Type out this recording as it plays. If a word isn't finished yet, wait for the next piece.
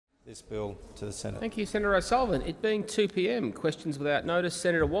this bill to the Senate. Thank you, Senator O'Sullivan. It being 2 p.m, questions without notice.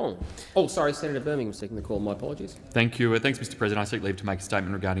 Senator Wong. Oh, sorry, Senator Birmingham taking the call. My apologies. Thank you. Thanks, Mr. President. I seek leave to make a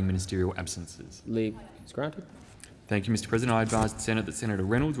statement regarding ministerial absences. Leave is granted. Thank you, Mr. President. I advise the Senate that Senator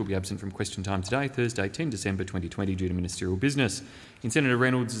Reynolds will be absent from question time today, Thursday, 10 December 2020, due to ministerial business. In Senator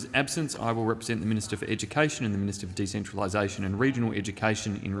Reynolds' absence, I will represent the Minister for Education and the Minister for Decentralisation and Regional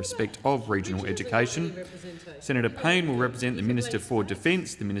Education in respect of regional education. Senator Payne will represent the Minister for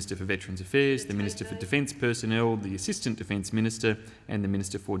Defence, the Minister for Veterans Affairs, the Minister for Defence Personnel, the Assistant Defence Minister and the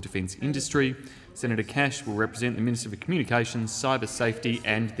Minister for Defence Industry. Senator Cash will represent the Minister for Communications, Cyber Safety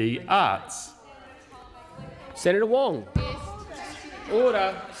and the Arts. Senator Wong.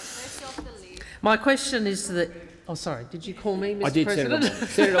 Order. My question is that— oh, sorry, did you call me, Mr. I did, President?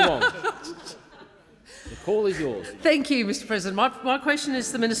 Senator Wong. The call is yours. Thank you, Mr. President. My question is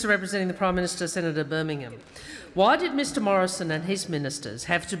to the Minister representing the Prime Minister, Senator Birmingham. Why did Mr Morrison and his ministers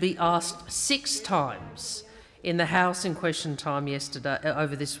have to be asked 6 times in the House in question time yesterday,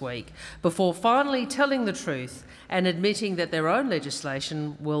 over this week, before finally telling the truth and admitting that their own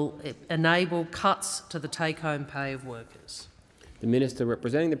legislation will enable cuts to the take-home pay of workers? The Minister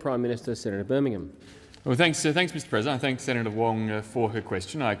representing the Prime Minister, Senator Birmingham. Well, thanks, Mr. President. I thank Senator Wong for her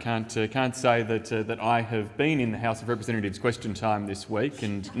question. I can't say that I have been in the House of Representatives question time this week,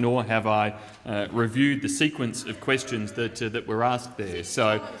 and nor have I reviewed the sequence of questions that were asked there.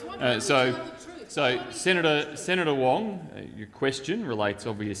 So, Senator Wong, your question relates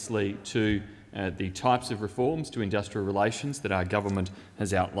obviously to the types of reforms to industrial relations that our government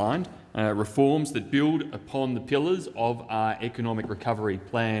has outlined, reforms that build upon the pillars of our economic recovery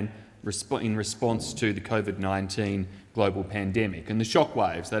plan in response to the COVID-19 global pandemic and the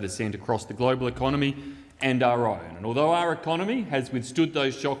shockwaves that has sent across the global economy and our own. And although our economy has withstood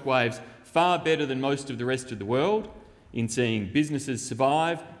those shockwaves far better than most of the rest of the world, in seeing businesses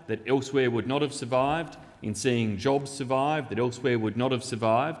survive that elsewhere would not have survived, in seeing jobs survive that elsewhere would not have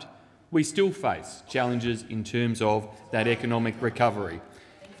survived, we still face challenges in terms of that economic recovery.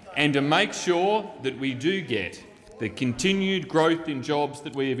 And to make sure that we do get the continued growth in jobs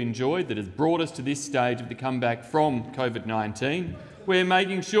that we have enjoyed that has brought us to this stage of the comeback from COVID-19, we're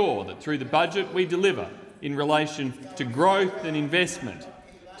making sure that through the budget we deliver in relation to growth and investment,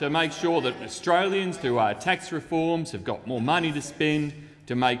 to make sure that Australians, through our tax reforms, have got more money to spend,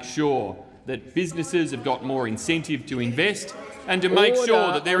 to make sure that businesses have got more incentive to invest, and to make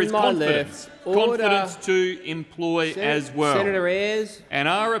sure that there is confidence to employ as well. Senator Ayres. And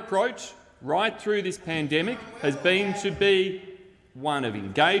our approach right through this pandemic has been to be one of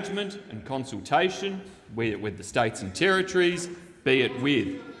engagement and consultation, be it with the states and territories, be it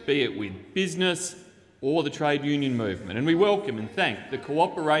with business or the trade union movement. And we welcome and thank the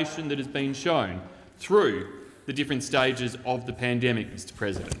cooperation that has been shown through the different stages of the pandemic, Mr.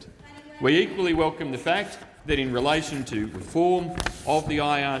 President. We equally welcome the fact that in relation to reform of the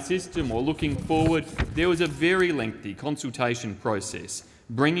IR system or looking forward, there was a very lengthy consultation process,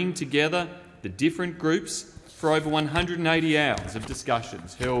 bringing together the different groups for over 180 hours of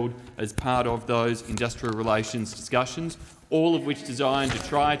discussions held as part of those industrial relations discussions, all of which designed to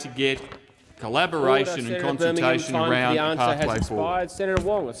try to get collaboration and consultation around the pathway forward. Senator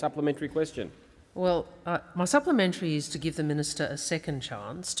Wong, a supplementary question. Well, my supplementary is to give the Minister a second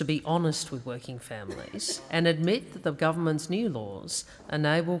chance to be honest with working families and admit that the government's new laws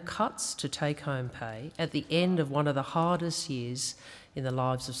enable cuts to take-home pay at the end of one of the hardest years in the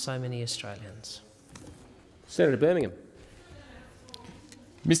lives of so many Australians. Senator Birmingham.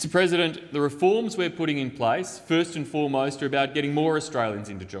 Mr. President, the reforms we're putting in place, first and foremost, are about getting more Australians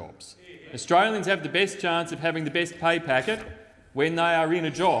into jobs. Australians have the best chance of having the best pay packet when they are in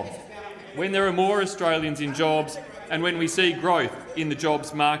a job, when there are more Australians in jobs and when we see growth in the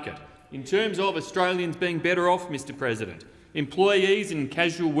jobs market. In terms of Australians being better off, Mr. President, employees in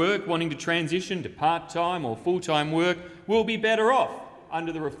casual work wanting to transition to part-time or full-time work will be better off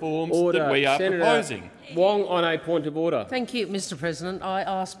under the reforms that we are proposing. Wong, on a point of order. Thank you, Mr. President. I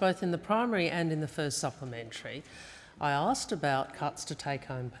asked both in the primary and in the first supplementary. I asked about cuts to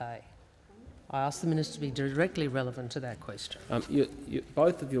take-home pay. I asked the Minister to be directly relevant to that question.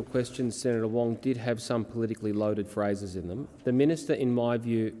 Both of your questions, Senator Wong, did have some politically loaded phrases in them. The Minister, in my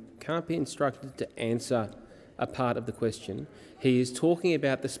view, can't be instructed to answer a part of the question. He is talking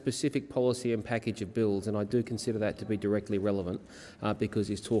about the specific policy and package of bills, and I do consider that to be directly relevant because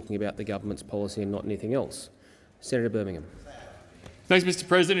he's talking about the government's policy and not anything else. Senator Birmingham. Thanks, Mr.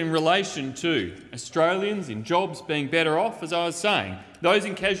 President. In relation to Australians in jobs being better off, as I was saying, those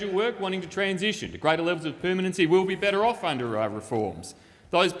in casual work wanting to transition to greater levels of permanency will be better off under our reforms.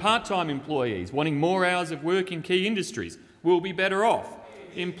 Those part-time employees wanting more hours of work in key industries will be better off.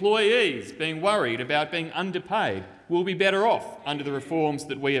 employees being worried about being underpaid will be better off under the reforms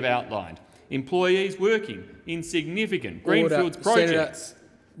that we have outlined. Employees working in significant greenfields projects. Senator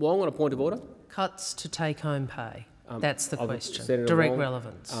Wong, on a point of order. Cuts to take-home pay. That's the question. Senator Direct Wong,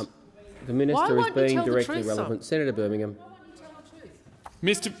 relevance. The minister is being directly relevant. Simon? Senator Birmingham.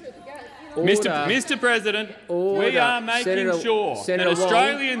 Mr. President, we are making sure that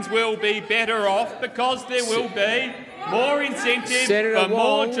Australians will be better off because there will be more incentive for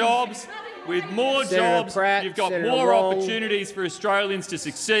more jobs. With more jobs, you've got more opportunities for Australians to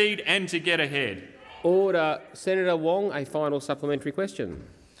succeed and to get ahead. Order. Senator Wong, a final supplementary question.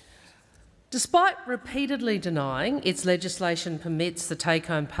 Despite repeatedly denying its legislation permits the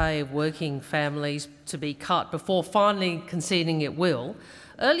take-home pay of working families to be cut before finally conceding it will,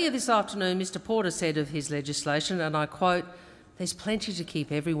 earlier this afternoon Mr Porter said of his legislation, and I quote, "There's plenty to keep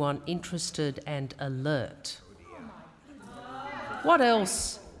everyone interested and alert." What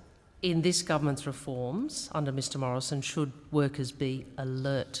else in this government's reforms under Mr Morrison should workers be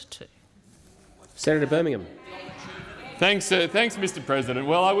alert to? Senator Birmingham. Thanks, Mr President.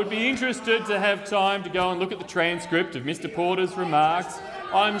 Well, I would be interested to have time to go and look at the transcript of Mr Porter's remarks.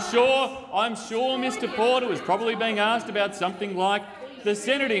 I'm sure Mr Porter was probably being asked about something like the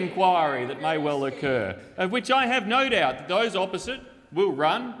Senate inquiry that may well occur, of which I have no doubt that those opposite will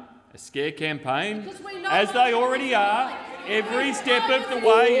run a scare campaign, as they already are, every step of the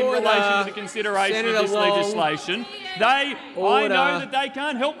way in relation to the consideration of this legislation. I know that they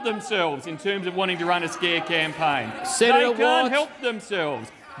can't help themselves in terms of wanting to run a scare campaign. They can't help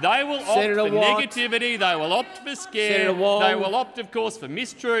themselves. They will opt for negativity, they will opt for scare, they will opt, of course, for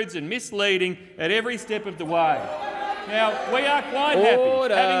mistruths and misleading at every step of the way. Now, we are quite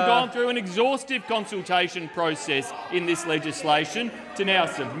happy, having gone through an exhaustive consultation process in this legislation, to now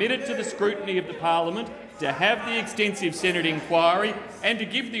submit it to the scrutiny of the Parliament, to have the extensive Senate inquiry and to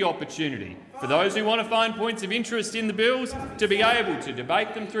give the opportunity for those who want to find points of interest in the bills to be able to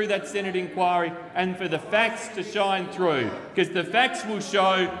debate them through that Senate inquiry and for the facts to shine through, because the facts will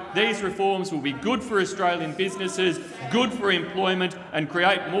show these reforms will be good for Australian businesses, good for employment and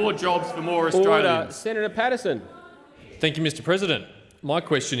create more jobs for more Australians. Senator Patterson. Thank you, Mr President. My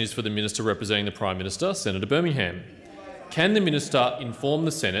question is for the Minister representing the Prime Minister, Senator Birmingham. Can the Minister inform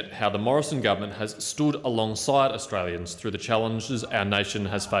the Senate how the Morrison government has stood alongside Australians through the challenges our nation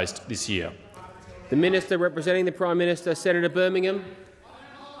has faced this year? The Minister representing the Prime Minister, Senator Birmingham.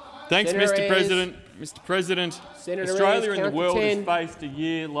 Thanks, Mr President. Mr President, Australia and the world has faced a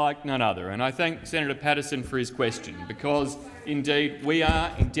year like none other, and I thank Senator Patterson for his question because, indeed, we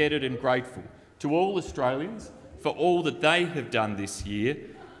are indebted and grateful to all Australians for all that they have done this year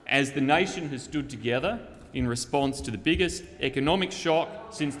as the nation has stood together in response to the biggest economic shock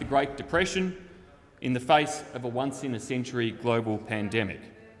since the Great Depression in the face of a once-in-a-century global pandemic.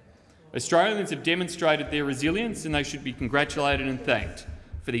 Australians have demonstrated their resilience and they should be congratulated and thanked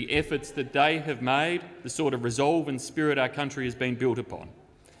for the efforts that they have made, the sort of resolve and spirit our country has been built upon.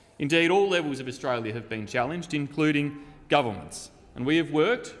 Indeed, all levels of Australia have been challenged, including governments, and we have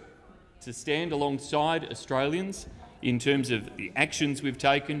worked to stand alongside Australians in terms of the actions we've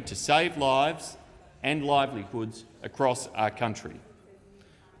taken to save lives and livelihoods across our country.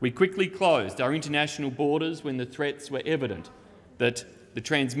 We quickly closed our international borders when the threats were evident that the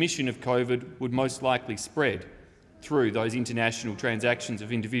transmission of COVID would most likely spread through those international transactions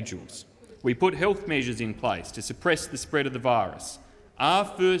of individuals. We put health measures in place to suppress the spread of the virus. Our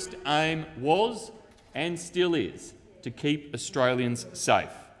first aim was, and still is, to keep Australians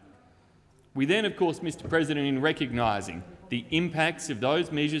safe. We then, of course, Mr President, in recognising the impacts of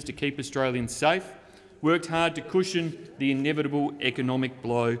those measures to keep Australians safe, worked hard to cushion the inevitable economic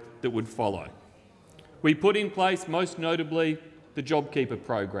blow that would follow. We put in place, most notably, the JobKeeper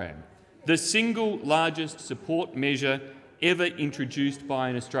program, the single largest support measure ever introduced by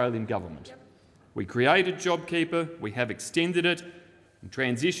an Australian government. We created JobKeeper, we have extended it and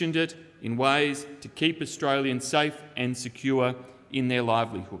transitioned it in ways to keep Australians safe and secure in their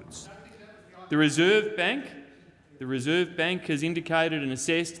livelihoods. The Reserve Bank has indicated and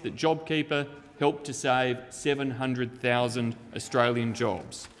assessed that JobKeeper helped to save 700,000 Australian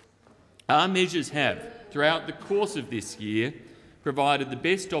jobs. Our measures have, throughout the course of this year, provided the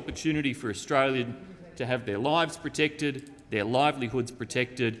best opportunity for Australians to have their lives protected, their livelihoods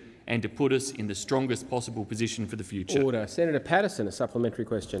protected, and to put us in the strongest possible position for the future. Order. Senator Patterson, a supplementary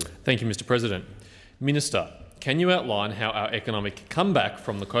question. Thank you, Mr President. Minister, can you outline how our economic comeback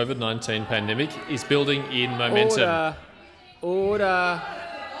from the COVID-19 pandemic is building in momentum? Order.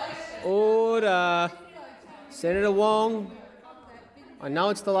 Order. Senator Wong, I know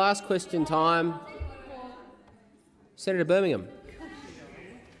it's the last question time. Senator Birmingham.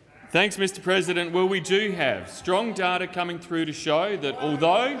 Thanks, Mr President. Well, we do have strong data coming through to show that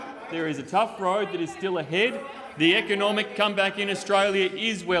although there is a tough road that is still ahead, the economic comeback in Australia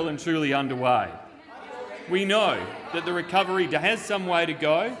is well and truly underway. We know that the recovery has some way to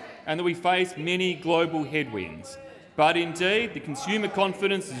go and that we face many global headwinds. But indeed, the consumer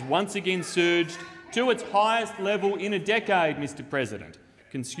confidence has once again surged to its highest level in a decade, Mr President.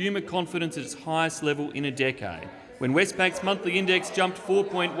 Consumer confidence at its highest level in a decade. When Westpac's monthly index jumped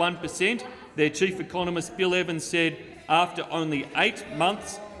 4.1%, their chief economist Bill Evans said, after only 8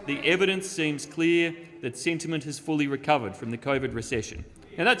 months, the evidence seems clear that sentiment has fully recovered from the COVID recession.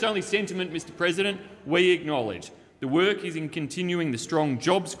 Now, that's only sentiment, Mr President. We acknowledge the work is in continuing the strong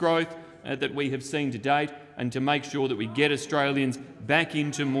jobs growth that we have seen to date and to make sure that we get Australians back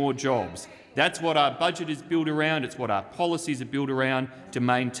into more jobs. That's what our budget is built around. It's what our policies are built around, to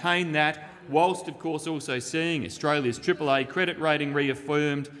maintain that, whilst of course also seeing Australia's AAA credit rating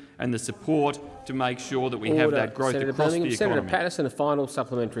reaffirmed and the support to make sure that we have that growth across the economy. Senator Patterson, a final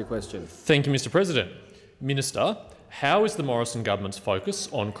supplementary question. Thank you, Mr President. Minister, how is the Morrison government's focus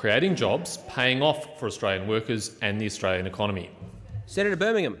on creating jobs paying off for Australian workers and the Australian economy? Senator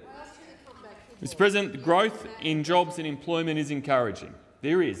Birmingham. Mr President, the growth in jobs and employment is encouraging.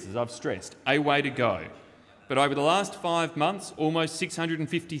 There is, as I've stressed, a way to go. But over the last 5 months, almost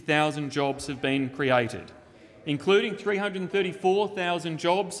 650,000 jobs have been created, including 334,000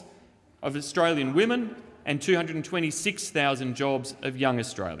 jobs of Australian women and 226,000 jobs of young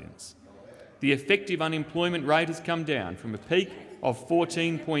Australians. The effective unemployment rate has come down from a peak of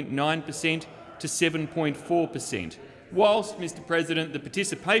 14.9% to 7.4%, whilst, Mr President, the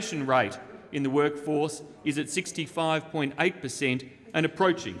participation rate in the workforce is at 65.8% and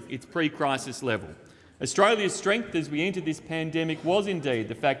approaching its pre-crisis level. Australia's strength as we entered this pandemic was indeed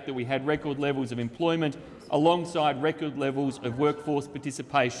the fact that we had record levels of employment alongside record levels of workforce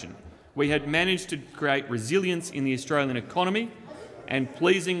participation. We had managed to create resilience in the Australian economy, and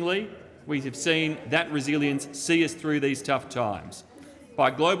pleasingly, we have seen that resilience see us through these tough times.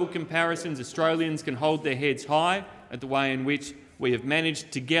 By global comparisons, Australians can hold their heads high at the way in which we have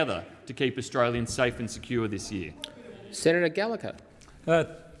managed together to keep Australians safe and secure this year. Senator Gallagher.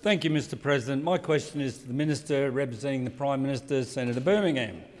 Thank you, Mr President. My question is to the Minister representing the Prime Minister, Senator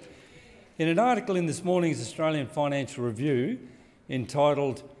Birmingham. In an article in this morning's Australian Financial Review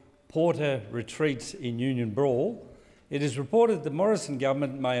entitled "Porter Retreats in Union Brawl," it is reported that the Morrison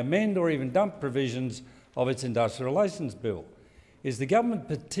government may amend or even dump provisions of its Industrial Relations Bill. Is the government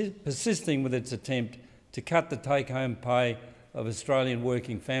persisting with its attempt to cut the take-home pay of Australian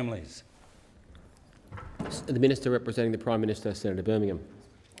working families? The Minister representing the Prime Minister, Senator Birmingham.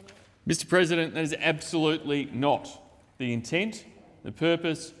 Mr President, that is absolutely not the intent, the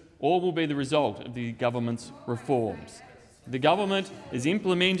purpose, or will be the result of the government's reforms. The government is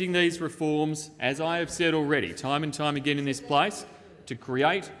implementing these reforms, as I have said already, time and time again in this place, to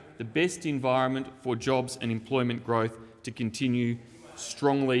create the best environment for jobs and employment growth to continue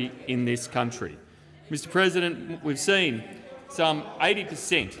strongly in this country. Mr President, we've seen some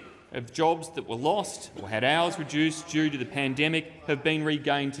 80% of jobs that were lost or had hours reduced due to the pandemic have been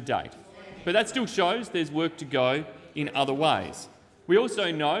regained to date. But that still shows there's work to go in other ways. We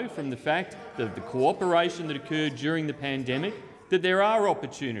also know from the fact that the cooperation that occurred during the pandemic that there are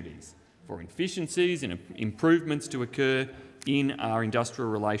opportunities for efficiencies and improvements to occur in our industrial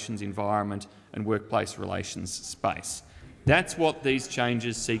relations environment and workplace relations space. That's what these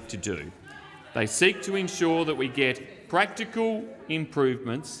changes seek to do. They seek to ensure that we get practical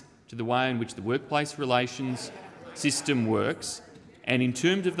improvements to the way in which the workplace relations system works, and in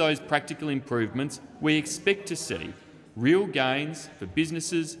terms of those practical improvements, we expect to see real gains for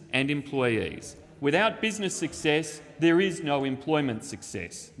businesses and employees. Without business success, there is no employment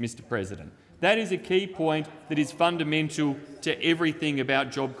success, Mr President. That is a key point that is fundamental to everything about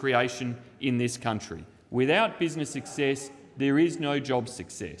job creation in this country. Without business success, there is no job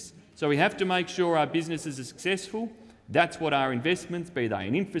success. So we have to make sure our businesses are successful. That's what our investments, be they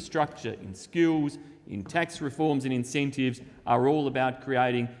in infrastructure, in skills, in tax reforms and incentives, are all about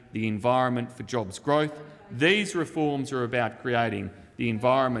creating the environment for jobs growth. These reforms are about creating the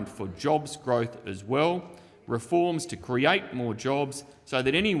environment for jobs growth as well, reforms to create more jobs so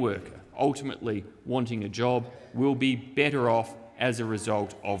that any worker ultimately wanting a job will be better off as a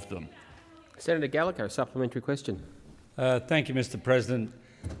result of them. Senator Gallagher, a supplementary question. Thank you, Mr President.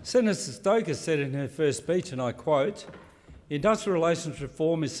 Senator Stoker said in her first speech, and I quote, "Industrial relations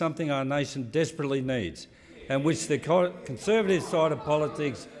reform is something our nation desperately needs and which the Conservative side of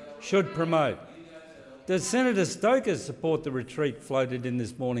politics should promote." Does Senator Stoker support the retreat floated in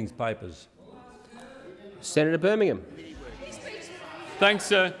this morning's papers? Senator Birmingham. Thanks,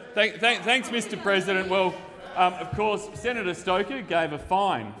 Mr. President. Well, of course, Senator Stoker gave a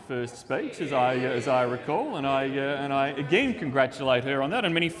fine first speech, as I recall, and I again congratulate her on that,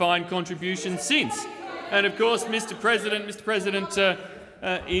 and many fine contributions since. And of course, Mr. President,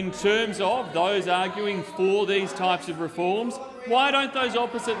 in terms of those arguing for these types of reforms, why don't those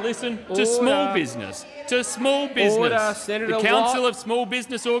opposite listen to small business? To small business, the Council of Small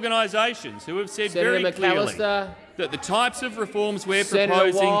Business Organisations, who have said very clearly that the types of reforms we're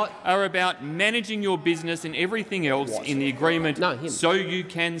proposing are about managing your business and everything else in the agreement so you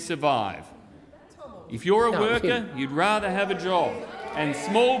can survive. If you're a worker, you'd rather have a job. And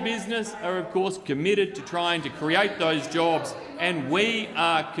small business are, of course, committed to trying to create those jobs, and we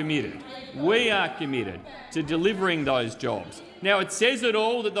are committed. We are committed to delivering those jobs. Now, it says it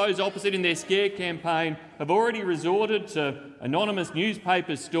all that those opposite in their scare campaign have already resorted to anonymous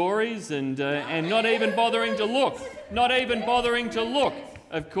newspaper stories and not even bothering to look,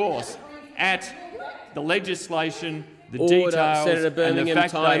 of course, at the legislation, the details, Senator Birmingham, and the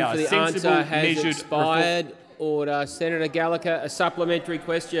fact they are sensible, measured. Order. Senator Gallagher, a supplementary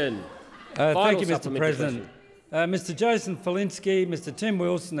question. Thank you, Mr. President. Mr. Jason Falinski, Mr. Tim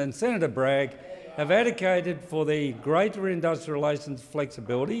Wilson and Senator Bragg have advocated for the greater industrial relations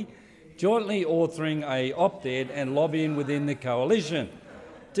flexibility, jointly authoring a op-ed and lobbying within the coalition.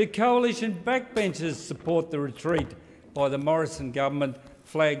 Do coalition backbenchers support the retreat by the Morrison government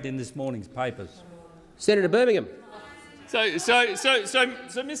flagged in this morning's papers? Senator Birmingham. So,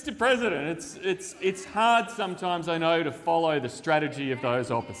 Mr. President, it's hard sometimes, I know, to follow the strategy of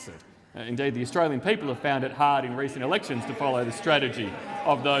those opposite. Indeed, the Australian people have found it hard in recent elections to follow the strategy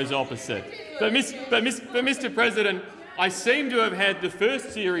of those opposite. But Mr. President, I seem to have had the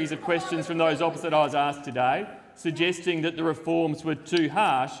first series of questions from those opposite I was asked today, suggesting that the reforms were too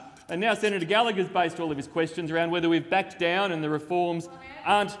harsh, and now Senator Gallagher's based all of his questions around whether we've backed down and the reforms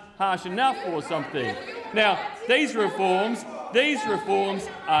aren't harsh enough or something. Now, these reforms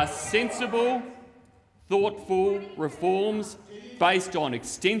are sensible, thoughtful reforms based on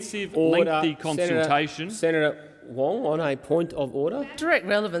extensive, lengthy consultation. Senator Wong, on a point of order. Direct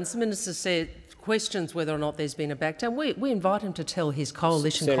relevance. The minister said questions whether or not there's been a backdown. We invite him to tell his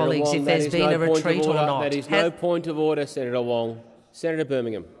coalition colleagues Wong, if there's been a retreat or not. That is no point of order, Senator Wong. Senator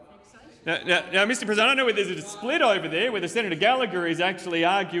Birmingham. Now, Mr. President, I don't know whether there's a split over there, whether Senator Gallagher is actually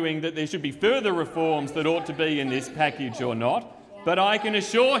arguing that there should be further reforms that ought to be in this package or not, but I can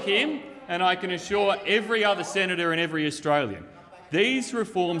assure him, and I can assure every other senator and every Australian, these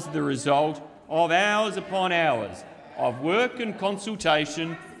reforms are the result of hours upon hours of work and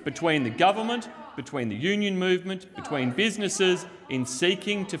consultation between the government, between the union movement, between businesses, in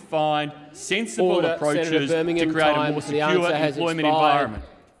seeking to find sensible approaches to create a more secure employment environment.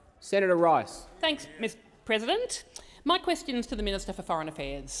 Senator Rice. Thanks, Mr. President. My question is to the Minister for Foreign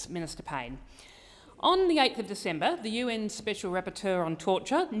Affairs, Minister Payne. On the 8th of December, the UN Special Rapporteur on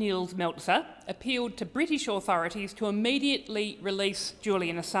Torture, Nils Melzer, appealed to British authorities to immediately release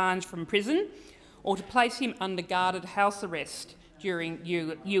Julian Assange from prison or to place him under guarded house arrest during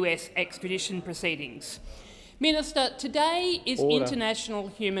US extradition proceedings. Minister, today is International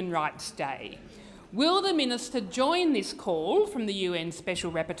Human Rights Day. Will the minister join this call from the UN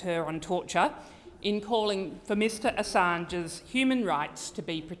Special Rapporteur on Torture in calling for Mr Assange's human rights to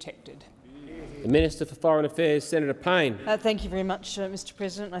be protected? The Minister for Foreign Affairs, Senator Payne. Thank you very much, Mr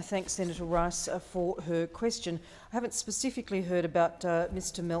President. I thank Senator Rice for her question. I haven't specifically heard about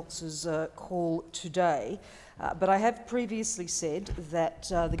Mr Melzer's call today, but I have previously said that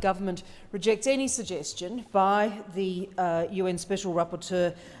the government rejects any suggestion by the UN Special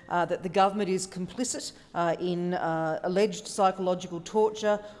Rapporteur that the government is complicit in alleged psychological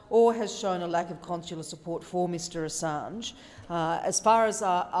torture or has shown a lack of consular support for Mr Assange. As far as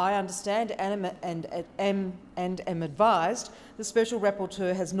I understand and am advised, the Special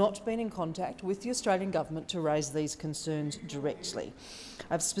Rapporteur has not been in contact with the Australian government to raise these concerns directly.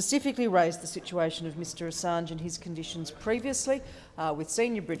 I've specifically raised the situation of Mr Assange and his conditions previously with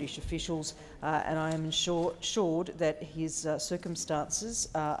senior British officials, and I am assured that his circumstances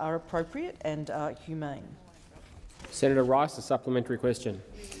are appropriate and are humane. Senator Rice, a supplementary question.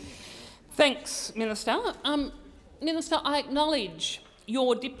 Thanks, Minister. Minister, I acknowledge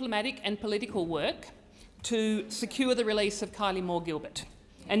your diplomatic and political work to secure the release of Kylie Moore-Gilbert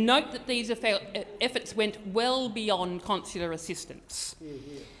and note that these efforts went well beyond consular assistance.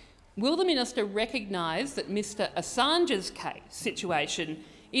 Will the minister recognise that Mr Assange's situation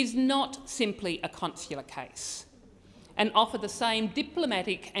is not simply a consular case and offer the same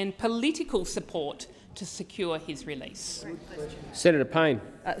diplomatic and political support to secure his release? Senator Payne.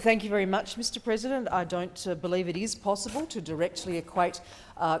 Thank you very much, Mr President. I don't believe it is possible to directly equate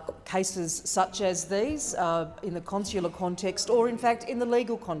cases such as these in the consular context or, in fact, in the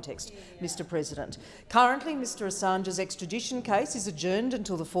legal context, Mr President. Currently, Mr Assange's extradition case is adjourned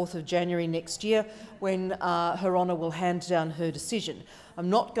until the 4th of January next year, when Her Honour will hand down her decision. I'm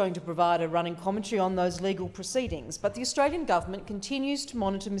not going to provide a running commentary on those legal proceedings, but the Australian government continues to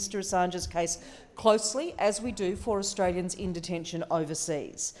monitor Mr Assange's case closely, as we do for Australians in detention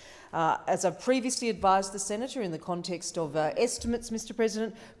overseas. As I previously advised the senator in the context of estimates, Mr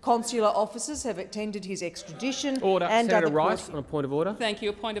President, consular officers have attended his extradition. Order. And Senator other Rice, on a point of order. Thank you.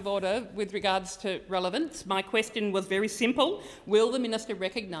 A point of order with regards to relevance. My question was very simple. Will the minister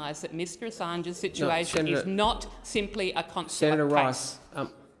recognise that Mr Assange's situation is not simply a consular Senator case? Rice,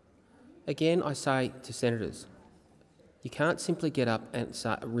 again I say to senators, you can't simply get up and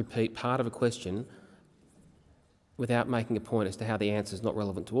repeat part of a question without making a point as to how the answer is not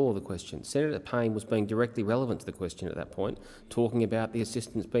relevant to all of the questions. Senator Payne was being directly relevant to the question at that point, talking about the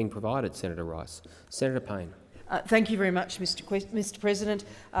assistance being provided, Senator Rice. Senator Payne. Thank you very much, Mr President.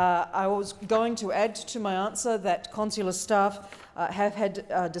 I was going to add to my answer that consular staff have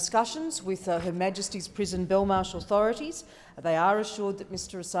had discussions with Her Majesty's Prison Belmarsh authorities. They are assured that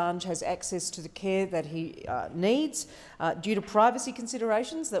Mr Assange has access to the care that he needs. Due to privacy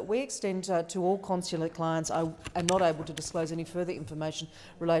considerations that we extend to all consular clients, I am not able to disclose any further information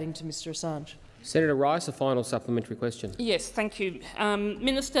relating to Mr Assange. Senator Rice, a final supplementary question. Yes, thank you.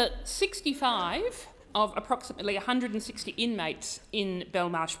 Minister, 65 of approximately 160 inmates in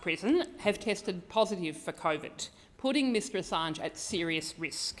Belmarsh Prison have tested positive for COVID, putting Mr Assange at serious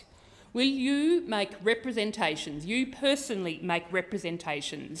risk. Will you make representations, you personally make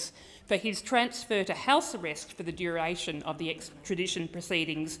representations, for his transfer to house arrest for the duration of the extradition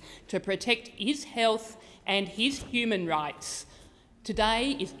proceedings to protect his health and his human rights?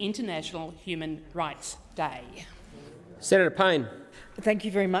 Today is International Human Rights Day. Senator Payne. Thank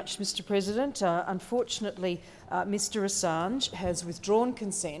you very much, Mr President. Unfortunately, Mr Assange has withdrawn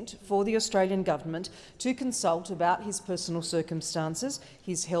consent for the Australian government to consult about his personal circumstances,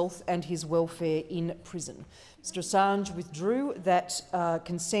 his health and his welfare in prison. Mr Assange withdrew that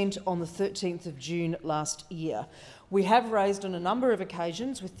consent on the 13th of June last year. We have raised on a number of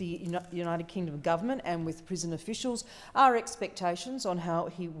occasions with the United Kingdom government and with prison officials our expectations on how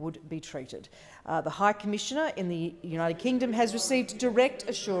he would be treated. The High Commissioner in the United Kingdom has received direct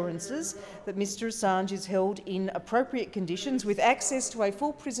assurances that Mr Assange is held in appropriate conditions with access to a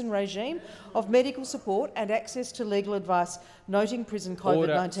full prison regime of medical support and access to legal advice, noting prison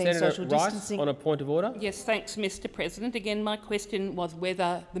COVID-19 social distancing. Rice, on a point of order. Yes, thanks, Mr President. Again, my question was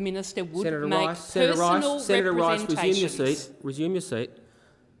whether the minister would Senator make Rice, personal Senator Rice, resume your representations. seat. Resume your seat.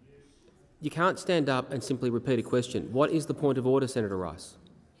 You can't stand up and simply repeat a question. What is the point of order, Senator Rice?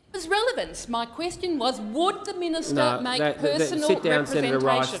 As relevance, my question was, would the minister make personal sit down, Senator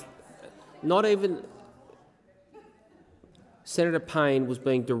representation? Rice. Not even Senator Payne was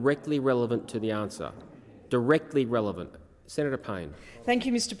being directly relevant to the answer. Directly relevant. Senator Payne. Thank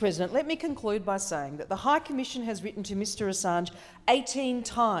you, Mr President. Let me conclude by saying that the High Commission has written to Mr Assange 18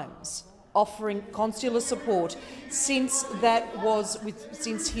 times offering consular support since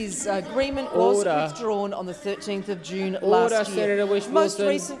his agreement was withdrawn on the 13th of June last year. Senator Whish-Wilson. Most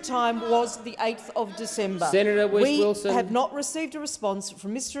recent time was the 8th of December. Senator Whish-Wilson. We have not received a response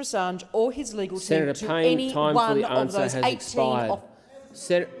from Mr Assange or his legal team Senator to Payne, any time one for the of answer those has 18 expired.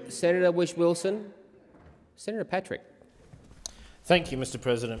 Senator Whish-Wilson. Senator Patrick. Thank you, Mr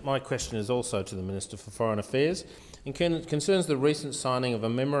President. My question is also to the Minister for Foreign Affairs and concerns the recent signing of a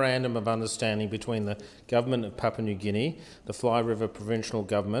Memorandum of Understanding between the Government of Papua New Guinea, the Fly River Provincial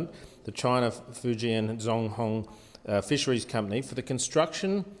Government, the China Fujian Zonghong Fisheries Company for the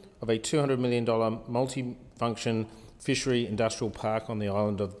construction of a $200 million multi-function fishery industrial park on the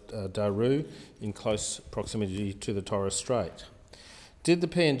island of Daru in close proximity to the Torres Strait. Did the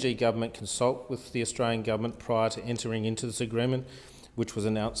PNG government consult with the Australian government prior to entering into this agreement, which was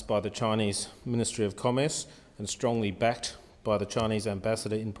announced by the Chinese Ministry of Commerce and strongly backed by the Chinese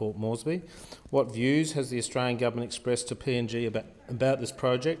ambassador in Port Moresby? What views has the Australian government expressed to PNG about this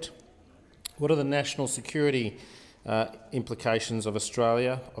project? What are the national security implications of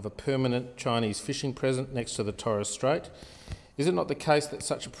Australia of a permanent Chinese fishing presence next to the Torres Strait? Is it not the case that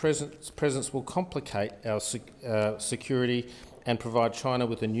such a presence will complicate our security and provide China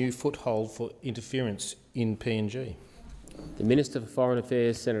with a new foothold for interference in PNG? The Minister for Foreign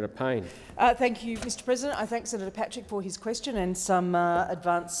Affairs, Senator Payne. Thank you, Mr President. I thank Senator Patrick for his question and some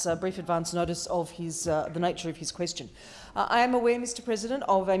brief advance notice of the nature of his question. I am aware, Mr President,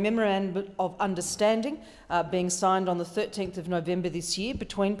 of a memorandum of understanding being signed on the 13th of November this year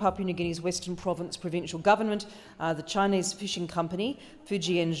between Papua New Guinea's Western Province Provincial Government, the Chinese fishing company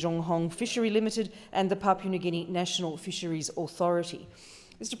Fujian Zhonghong Fishery Limited and the Papua New Guinea National Fisheries Authority.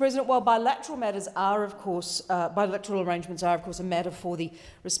 Mr President, while bilateral arrangements are of course a matter for the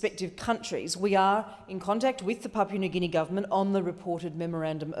respective countries, we are in contact with the Papua New Guinea government on the reported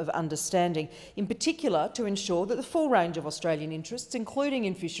Memorandum of Understanding, in particular to ensure that the full range of Australian interests, including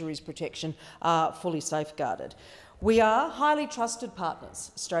in fisheries protection, are fully safeguarded. We are highly trusted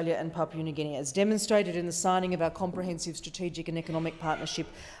partners, Australia and Papua New Guinea, as demonstrated in the signing of our comprehensive strategic and economic partnership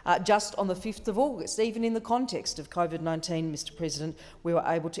just on the 5th of August. Even in the context of COVID-19, Mr President, we were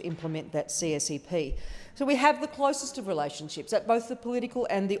able to implement that CSEP. So we have the closest of relationships at both the political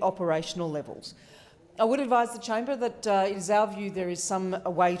and the operational levels. I would advise the chamber that it is our view there is some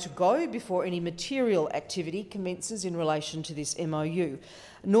way to go before any material activity commences in relation to this MOU.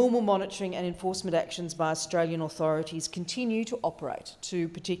 Normal monitoring and enforcement actions by Australian authorities continue to operate to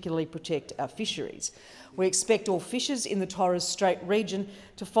particularly protect our fisheries. We expect all fishers in the Torres Strait region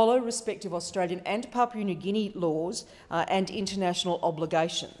to follow respective Australian and Papua New Guinea laws and international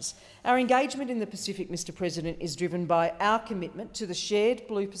obligations. Our engagement in the Pacific, Mr President, is driven by our commitment to the shared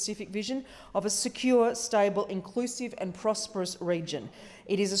Blue Pacific vision of a secure, stable, inclusive and prosperous region.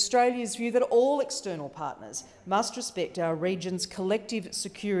 It is Australia's view that all external partners must respect our region's collective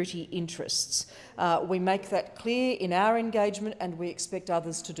security interests. We make that clear in our engagement and we expect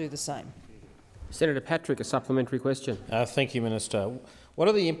others to do the same. Senator Patrick, a supplementary question. Thank you, Minister. What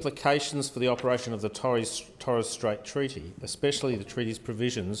are the implications for the operation of the Torres Strait Treaty, especially the treaty's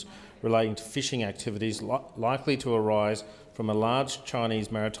provisions relating to fishing activities likely to arise from a large Chinese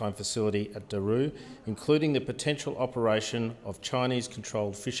maritime facility at Daru, including the potential operation of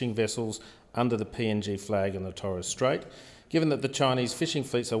Chinese-controlled fishing vessels under the PNG flag in the Torres Strait? Given that the Chinese fishing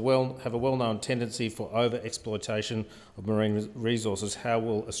fleets have a well-known tendency for over-exploitation of marine resources, how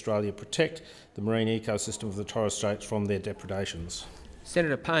will Australia protect the marine ecosystem of the Torres Straits from their depredations?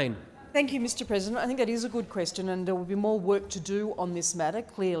 Senator Payne. Thank you, Mr President. I think that is a good question and there will be more work to do on this matter,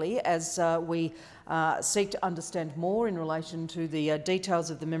 clearly, as we seek to understand more in relation to the details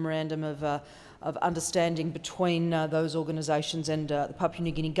of the Memorandum of Understanding between those organisations and the Papua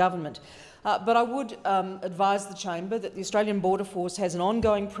New Guinea government. But I would advise the chamber that the Australian Border Force has an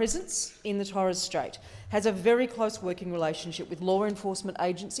ongoing presence in the Torres Strait, has a very close working relationship with law enforcement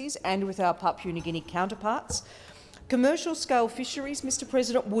agencies and with our Papua New Guinea counterparts. Commercial-scale fisheries, Mr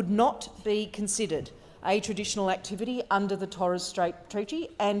President, would not be considered a traditional activity under the Torres Strait Treaty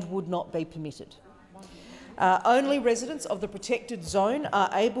and would not be permitted. Only residents of the protected zone are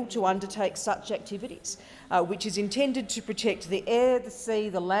able to undertake such activities, which is intended to protect the air, the sea,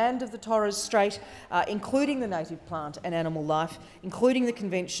 the land of the Torres Strait, including the native plant and animal life, including the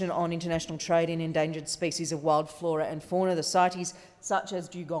Convention on International Trade in Endangered Species of Wild Flora and Fauna, the CITES, such as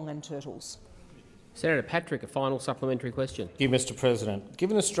dugong and turtles. Senator Patrick, a final supplementary question. Thank you, Mr President.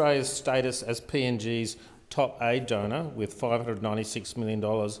 Given Australia's status as PNG's top aid donor with $596 million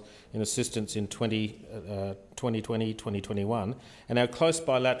in assistance in 2020-2021 and our close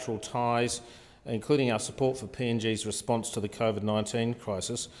bilateral ties, including our support for PNG's response to the COVID-19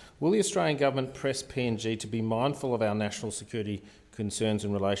 crisis, will the Australian government press PNG to be mindful of our national security concerns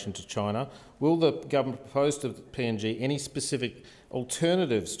in relation to China? Will the government propose to PNG any specific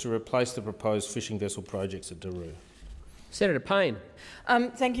alternatives to replace the proposed fishing vessel projects at Daru? Senator Payne.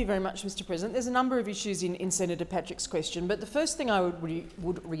 Thank you very much, Mr President. There's a number of issues in Senator Patrick's question, but the first thing I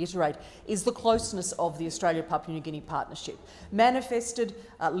would reiterate is the closeness of the Australia-Papua New Guinea partnership, manifested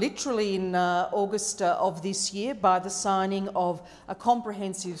literally in August of this year by the signing of a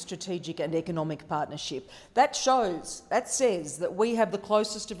comprehensive strategic and economic partnership. That says that we have the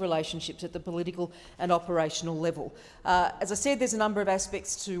closest of relationships at the political and operational level. As I said, there's a number of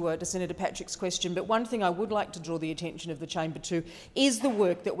aspects to Senator Patrick's question, but one thing I would like to draw the attention of the chamber to is the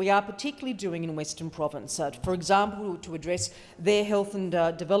work that we are particularly doing in Western Province, for example, to address their health and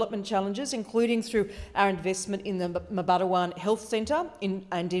development challenges, including through our investment in the Mabadawan Health Centre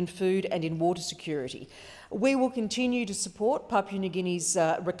and in food and in water security. We will continue to support Papua New Guinea's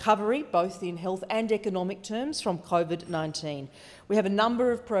recovery, both in health and economic terms, from COVID-19. We have a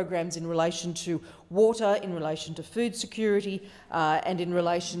number of programs in relation to water, in relation to food security and in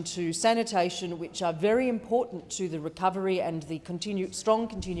relation to sanitation, which are very important to the recovery and the strong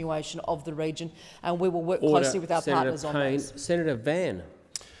continuation of the region, and we will work closely with our partners on those. Senator Van.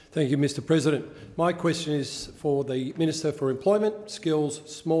 Thank you, Mr President. My question is for the Minister for Employment, Skills,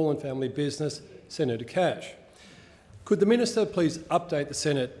 Small and Family Business, Senator Cash. Could the Minister please update the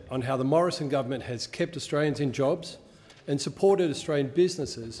Senate on how the Morrison government has kept Australians in jobs and supported Australian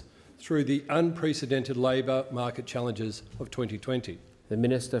businesses through the unprecedented labour market challenges of 2020? The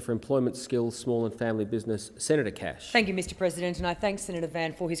Minister for Employment, Skills, Small and Family Business, Senator Cash. Thank you, Mr President, and I thank Senator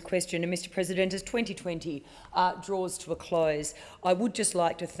Van for his question. And Mr President, as 2020 draws to a close, I would just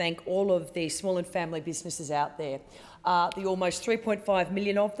like to thank all of the small and family businesses out there, the almost 3.5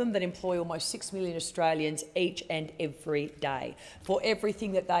 million of them that employ almost 6 million Australians each and every day, for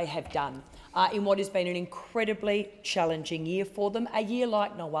everything that they have done in what has been an incredibly challenging year for them, a year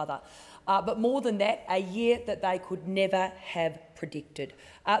like no other. But more than that, a year that they could never have predicted.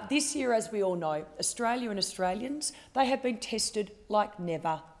 This year, as we all know, Australia and Australians, they have been tested like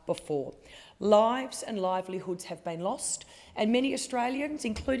never before. Lives and livelihoods have been lost, and many Australians,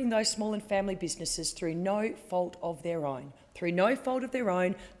 including those small and family businesses, through no fault of their own,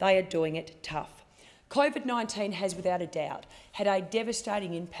 they are doing it tough. COVID-19 has, without a doubt, had a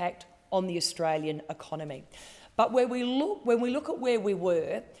devastating impact on the Australian economy. But when we look at where we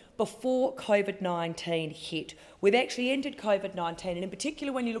were before COVID-19 hit, we've actually entered COVID-19, and in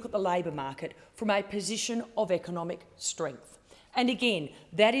particular when you look at the labour market, from a position of economic strength. And again,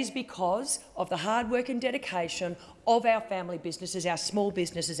 that is because of the hard work and dedication of our family businesses, our small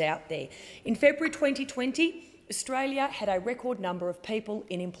businesses out there. In February 2020, Australia had a record number of people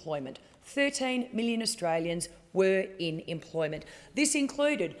in employment. 13 million Australians were in employment. This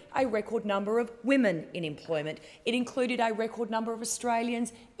included a record number of women in employment. It included a record number of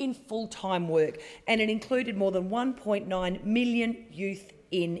Australians in full-time work, and it included more than 1.9 million youth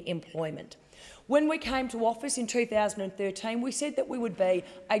in employment. When we came to office in 2013, we said that we would be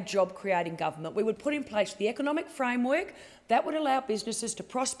a job-creating government. We would put in place the economic framework that would allow businesses to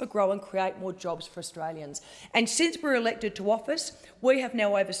prosper, grow and create more jobs for Australians. And since we were elected to office, we have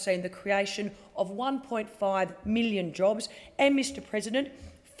now overseen the creation of 1.5 million jobs. And, Mr President,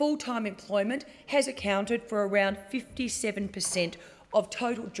 full-time employment has accounted for around 57% of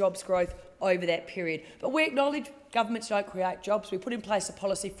total jobs growth over that period. But we acknowledge governments don't create jobs. We put in place a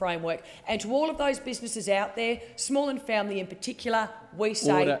policy framework. And to all of those businesses out there, small and family in particular, we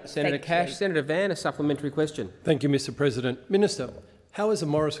say Order. Senator Cash. Senator Van, a supplementary question. Thank you, Mr President. Minister, how has the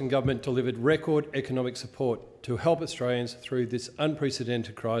Morrison government delivered record economic support to help Australians through this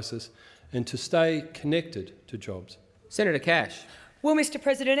unprecedented crisis and to stay connected to jobs? Senator Cash. Well, Mr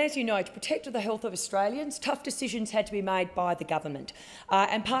President, as you know, to protect the health of Australians, tough decisions had to be made by the government.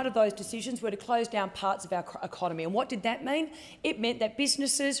 And part of those decisions were to close down parts of our economy. And what did that mean? It meant that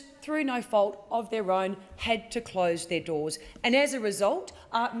businesses, through no fault of their own, had to close their doors. And as a result,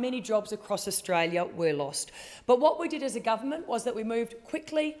 many jobs across Australia were lost. But what we did as a government was that we moved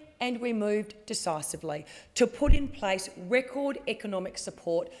quickly and we moved decisively to put in place record economic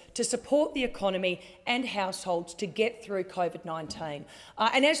support to support the economy and households to get through COVID-19.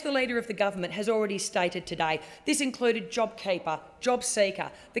 And as the Leader of the Government has already stated today, this included JobKeeper, JobSeeker,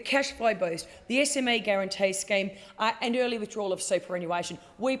 the Cash Flow Boost, the SME Guarantee Scheme and early withdrawal of superannuation.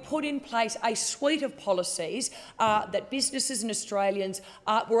 We put in place a suite of policies that businesses and Australians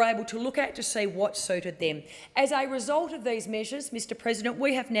were able to look at to see what suited them. As a result of these measures, Mr President,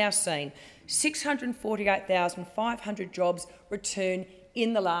 we have now seen 648,500 jobs return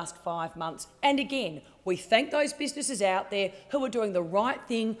in the last 5 months. And again, we thank those businesses out there who are doing the right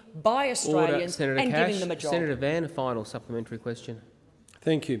thing by Australians and giving them a job. Senator Van, a final supplementary question.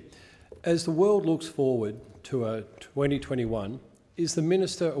 Thank you. As the world looks forward to 2021, is the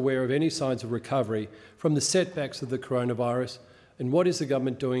Minister aware of any signs of recovery from the setbacks of the coronavirus, and what is the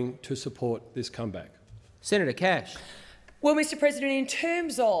government doing to support this comeback? Senator Cash. Well, Mr President, in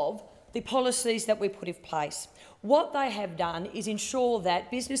terms of the policies that we put in place, what they have done is ensure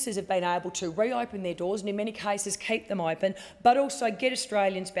that businesses have been able to reopen their doors and in many cases keep them open, but also get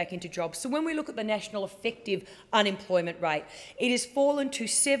Australians back into jobs. So when we look at the national effective unemployment rate, it has fallen to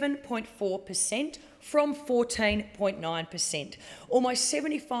 7.4% from 14.9%. Almost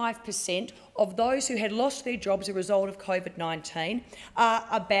 75% of those who had lost their jobs as a result of COVID-19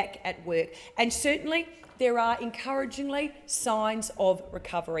 are back at work. And certainly there are encouragingly signs of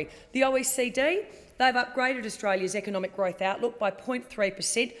recovery. The OECD, they've upgraded Australia's economic growth outlook by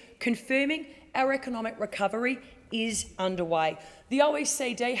 0.3%, confirming our economic recovery is underway. The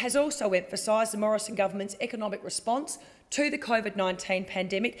OECD has also emphasised the Morrison government's economic response to the COVID-19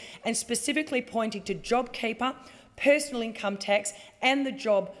 pandemic and specifically pointing to JobKeeper, personal income tax and the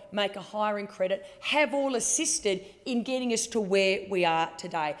job maker hiring credit have all assisted in getting us to where we are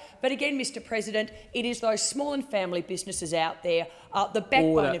today. But again, Mr President, it is those small and family businesses out there, the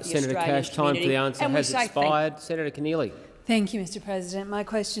backbone of the Senator Australian Cash, time for the answer has expired. Senator Keneally. Thank you, Mr President. My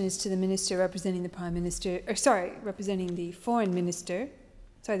question is to the Minister representing the Prime Minister, representing the Foreign Minister.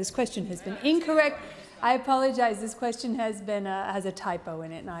 Sorry, this question has been incorrect. I apologise. This question has has a typo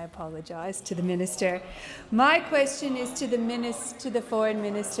in it, and I apologise to the Minister. My question is to the Foreign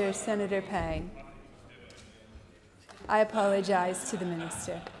Minister, Senator Payne. I apologise to the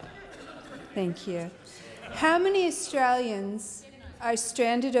Minister. Thank you. How many Australians are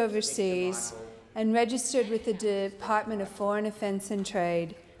stranded overseas and registered with the Department of Foreign Affairs and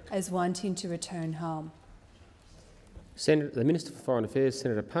Trade as wanting to return home? The Minister for Foreign Affairs,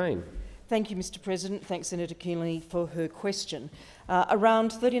 Senator Payne. Thank you, Mr President. Thanks, Senator Keneally, for her question.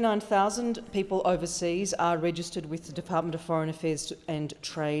 Around 39,000 people overseas are registered with the Department of Foreign Affairs and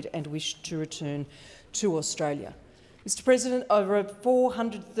Trade and wish to return to Australia. Mr President, over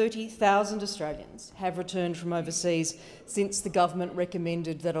 430,000 Australians have returned from overseas since the government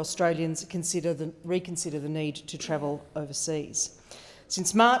recommended that Australians reconsider the need to travel overseas.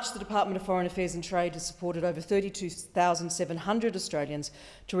 Since March, the Department of Foreign Affairs and Trade has supported over 32,700 Australians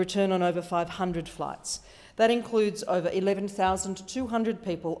to return on over 500 flights. That includes over 11,200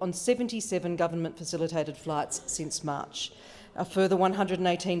 people on 77 government-facilitated flights since March. A further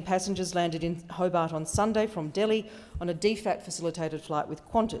 118 passengers landed in Hobart on Sunday from Delhi on a DFAT-facilitated flight with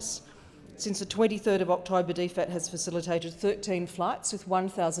Qantas. Since the 23rd of October, DFAT has facilitated 13 flights with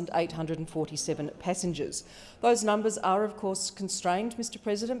 1,847 passengers. Those numbers are, of course, constrained, Mr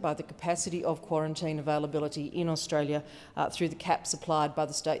President, by the capacity of quarantine availability in Australia through the caps applied by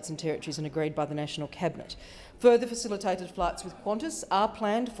the states and territories and agreed by the National Cabinet. Further facilitated flights with Qantas are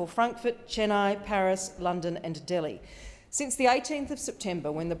planned for Frankfurt, Chennai, Paris, London and Delhi. Since the 18th of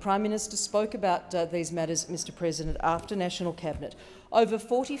September, when the Prime Minister spoke about these matters, Mr President, after National Cabinet, over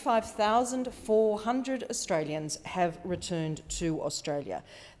 45,400 Australians have returned to Australia.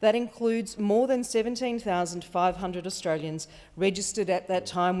 That includes more than 17,500 Australians registered at that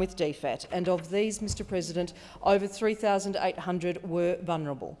time with DFAT, and of these, Mr President, over 3,800 were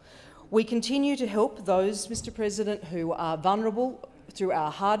vulnerable. We continue to help those, Mr President, who are vulnerable through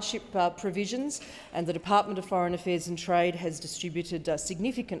our hardship provisions, and the Department of Foreign Affairs and Trade has distributed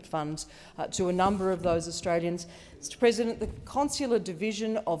significant funds to a number of those Australians. Mr President, the Consular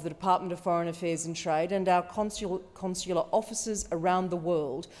Division of the Department of Foreign Affairs and Trade and our consular officers around the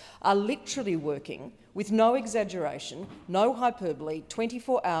world are literally working, with no exaggeration, no hyperbole,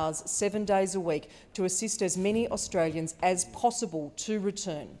 24 hours, 7 days a week to assist as many Australians as possible to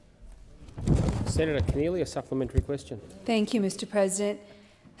return. Senator Keneally, a supplementary question. Thank you, Mr President.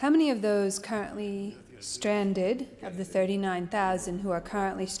 How many of those currently stranded, of the 39,000 who are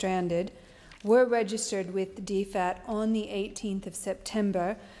currently stranded, were registered with the DFAT on the 18th of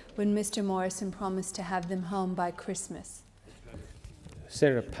September when Mr Morrison promised to have them home by Christmas?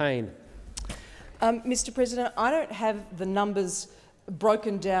 Senator Payne. Mr President, I don't have the numbers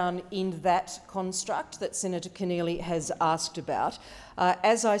broken down in that construct that Senator Keneally has asked about.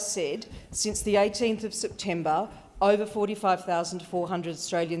 As I said, since the 18th of September, over 45,400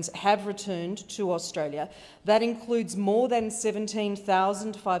 Australians have returned to Australia. That includes more than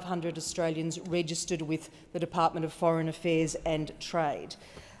 17,500 Australians registered with the Department of Foreign Affairs and Trade.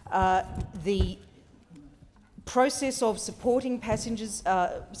 The process of supporting passengers,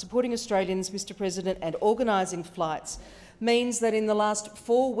 supporting Australians, Mr President, and organising flights means that in the last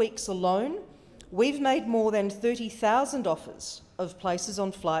 4 weeks alone, we've made more than 30,000 offers of places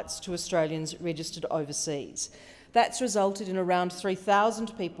on flights to Australians registered overseas. That's resulted in around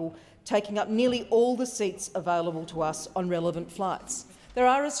 3,000 people taking up nearly all the seats available to us on relevant flights. There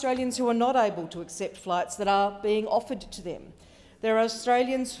are Australians who are not able to accept flights that are being offered to them. There are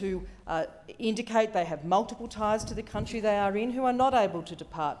Australians who indicate they have multiple ties to the country they are in who are not able to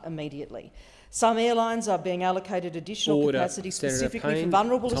depart immediately. Some airlines are being allocated additional capacity specifically for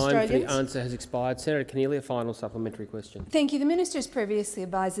vulnerable Australians. Time for the answer has expired. Senator Keneally, a final supplementary question. Thank you. The minister has previously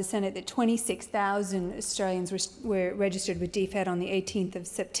advised the Senate that 26,000 Australians were registered with DFAT on the 18th of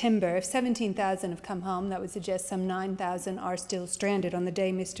September. If 17,000 have come home, that would suggest some 9,000 are still stranded on the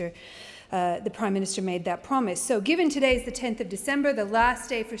day the Prime Minister made that promise. So given today is the 10th of December, the last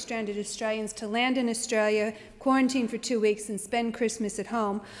day for stranded Australians to land in Australia, quarantine for 2 weeks and spend Christmas at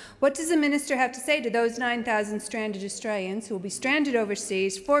home, what does the Minister have to say to those 9,000 stranded Australians who will be stranded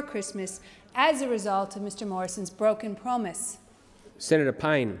overseas for Christmas as a result of Mr Morrison's broken promise? Senator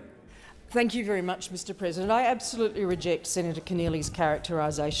Payne. Thank you very much, Mr President. I absolutely reject Senator Keneally's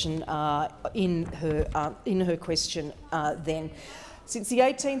characterisation in her question then. Since the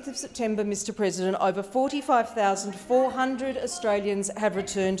 18th of September, Mr President, over 45,400 Australians have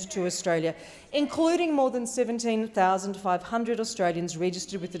returned to Australia, including more than 17,500 Australians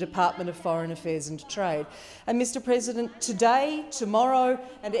registered with the Department of Foreign Affairs and Trade. And Mr President, today, tomorrow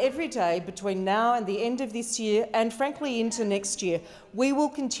and every day between now and the end of this year and frankly into next year, we will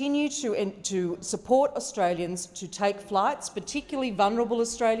continue to support Australians to take flights, particularly vulnerable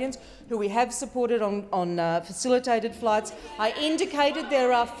Australians who we have supported on facilitated flights. I indicated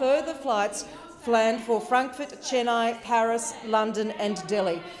there are further flights planned for Frankfurt, Chennai, Paris, London and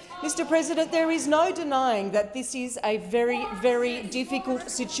Delhi. Mr President, there is no denying that this is a very, very difficult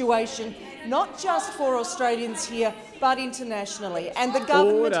situation, not just for Australians here, but internationally. And the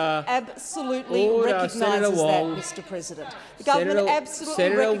government absolutely recognises that, Mr President. The government absolutely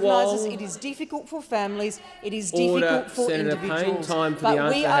recognises it is difficult for families, it is difficult for individuals. Senator Payne, time for the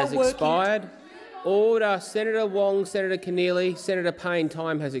answer has expired. Order. Senator Wong, Senator Keneally, Senator Payne,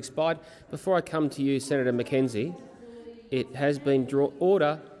 time has expired. Before I come to you, Senator Mackenzie, it has been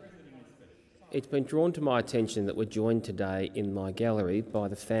It's been drawn to my attention that we're joined today in my gallery by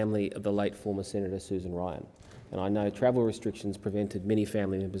the family of the late former Senator Susan Ryan. And I know travel restrictions prevented many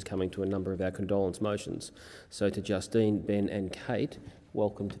family members coming to a number of our condolence motions. So to Justine, Ben and Kate,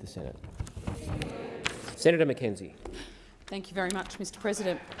 welcome to the Senate. Senator Mackenzie. Thank you very much, Mr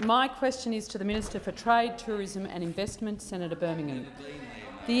President. My question is to the Minister for Trade, Tourism and Investment, Senator Birmingham.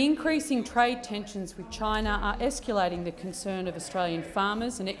 The increasing trade tensions with China are escalating the concern of Australian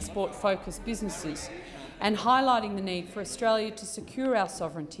farmers and export-focused businesses and highlighting the need for Australia to secure our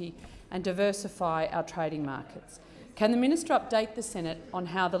sovereignty and diversify our trading markets. Can the Minister update the Senate on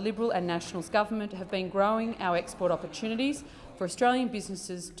how the Liberal and Nationals government have been growing our export opportunities for Australian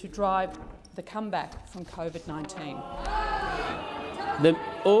businesses to drive the comeback from COVID-19?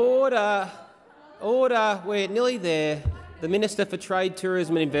 Order. We're nearly there. The Minister for Trade,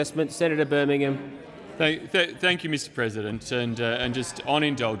 Tourism and Investment, Senator Birmingham. Thank you, Mr President. And just on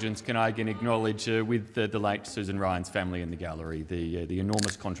indulgence, can I again acknowledge with the late Susan Ryan's family in the gallery the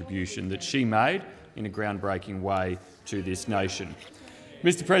enormous contribution that she made in a groundbreaking way to this nation.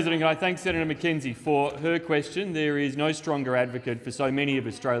 Mr President, can I thank Senator Mackenzie for her question. There is no stronger advocate for so many of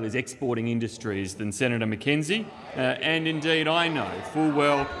Australia's exporting industries than Senator Mackenzie, and indeed I know full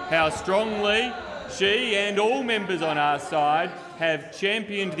well how strongly she and all members on our side have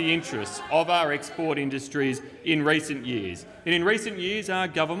championed the interests of our export industries in recent years. And in recent years, our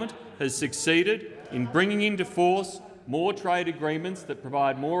government has succeeded in bringing into force more trade agreements that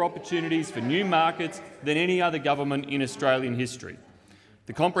provide more opportunities for new markets than any other government in Australian history.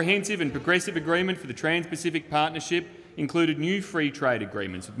 The comprehensive and progressive agreement for the Trans-Pacific Partnership included new free trade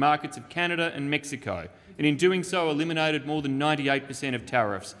agreements with markets of Canada and Mexico, and in doing so eliminated more than 98% of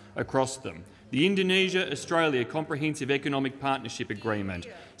tariffs across them. The Indonesia-Australia Comprehensive Economic Partnership Agreement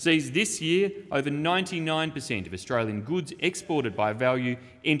sees this year over 99% of Australian goods exported by value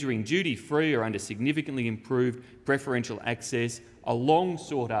entering duty-free or under significantly improved preferential access, a long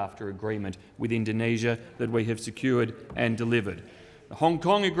sought-after agreement with Indonesia that we have secured and delivered. The Hong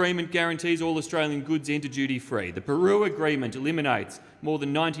Kong Agreement guarantees all Australian goods enter duty-free. The Peru Agreement eliminates more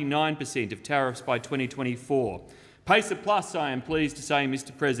than 99% of tariffs by 2024. PACER Plus, I am pleased to say,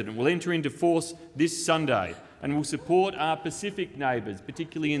 Mr President, will enter into force this Sunday and will support our Pacific neighbours,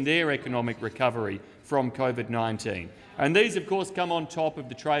 particularly in their economic recovery from COVID-19. And these, of course, come on top of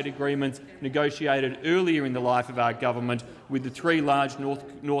the trade agreements negotiated earlier in the life of our government with the three large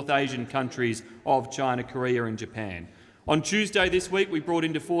North Asian countries of China, Korea and Japan. On Tuesday this week, we brought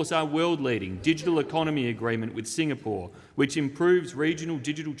into force our world-leading digital economy agreement with Singapore, which improves regional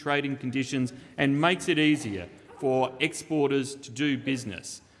digital trading conditions and makes it easier for exporters to do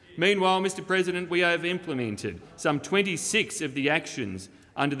business. Meanwhile, Mr President, we have implemented some 26 of the actions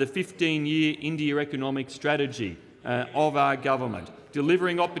under the 15-year India economic strategy of our government,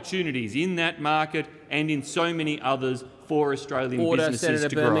 delivering opportunities in that market and in so many others for Australian businesses Senator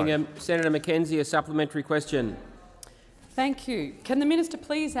to Birmingham. grow. Senator Mackenzie, a supplementary question. Thank you. Can the Minister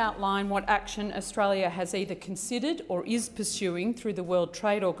please outline what action Australia has either considered or is pursuing through the World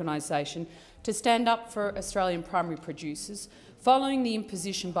Trade Organisation to stand up for Australian primary producers following the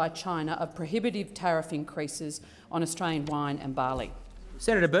imposition by China of prohibitive tariff increases on Australian wine and barley?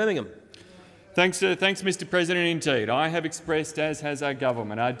 Senator Birmingham. Thanks, Mr President. Indeed, I have expressed, as has our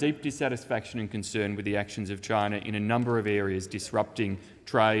government, our deep dissatisfaction and concern with the actions of China in a number of areas disrupting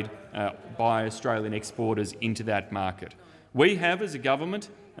trade by Australian exporters into that market. We have, as a government,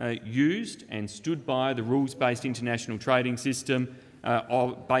 used and stood by the rules-based international trading system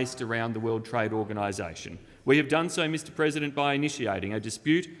based around the World Trade Organisation. We have done so, Mr President, by initiating a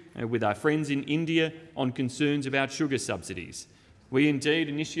dispute with our friends in India on concerns about sugar subsidies. We indeed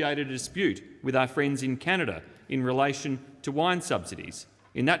initiated a dispute with our friends in Canada in relation to wine subsidies.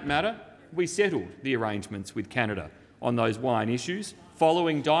 In that matter, we settled the arrangements with Canada on those wine issues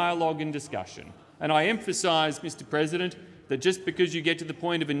following dialogue and discussion. And I emphasise, Mr President, that just because you get to the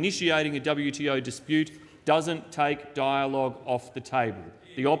point of initiating a WTO dispute doesn't take dialogue off the table.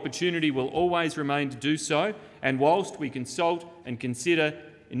 The opportunity will always remain to do so, and whilst we consult and consider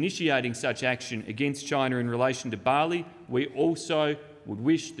initiating such action against China in relation to barley, we also would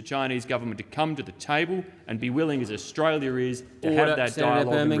wish the Chinese government to come to the table and be willing, as Australia is, to have that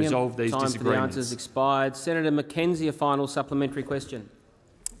dialogue and resolve these disagreements. Time for the answers expired. Senator McKenzie, a final supplementary question.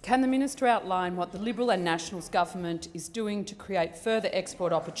 Can the minister outline what the Liberal and Nationals government is doing to create further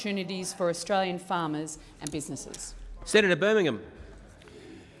export opportunities for Australian farmers and businesses? Senator Birmingham.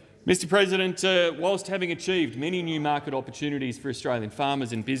 Mr President, whilst having achieved many new market opportunities for Australian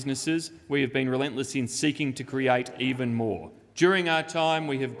farmers and businesses, we have been relentless in seeking to create even more. During our time,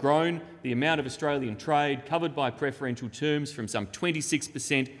 we have grown the amount of Australian trade covered by preferential terms from some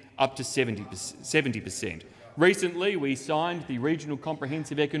 26% up to 70%. Recently, we signed the Regional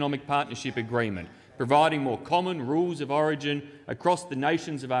Comprehensive Economic Partnership Agreement, providing more common rules of origin across the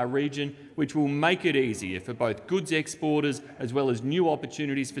nations of our region, which will make it easier for both goods exporters as well as new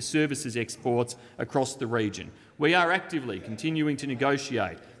opportunities for services exports across the region. We are actively continuing to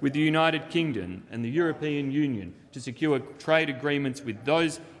negotiate with the United Kingdom and the European Union to secure trade agreements with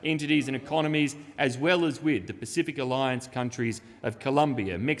those entities and economies, as well as with the Pacific Alliance countries of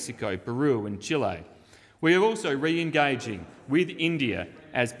Colombia, Mexico, Peru and Chile. We are also re-engaging with India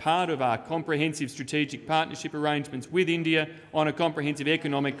as part of our comprehensive strategic partnership arrangements with India on a comprehensive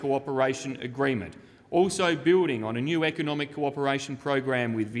economic cooperation agreement, also building on a new economic cooperation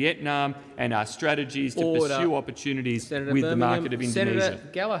program with Vietnam and our strategies to pursue opportunities with the market of Indonesia. Senator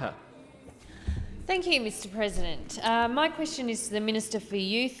Gallagher. Thank you, Mr President. My question is to the Minister for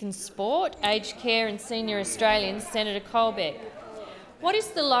Youth and Sport, Aged Care and Senior Australians, Senator Colbeck. What is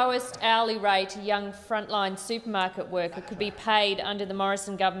the lowest hourly rate a young frontline supermarket worker could be paid under the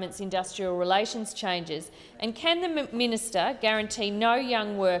Morrison government's industrial relations changes? And can the minister guarantee no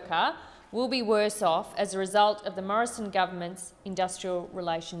young worker will be worse off as a result of the Morrison government's industrial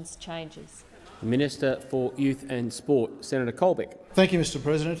relations changes? Minister for Youth and Sport, Senator Colbeck. Thank you, Mr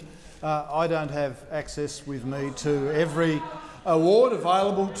President. I don't have access with me to every award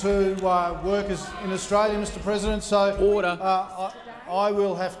available to workers in Australia, Mr President. So I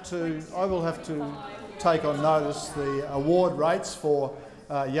will have to take on notice the award rates for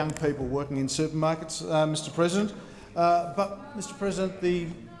young people working in supermarkets, Mr President. But, Mr President, the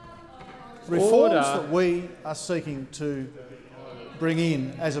reforms that we are seeking to bring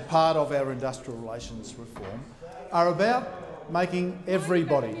in as a part of our industrial relations reform are about making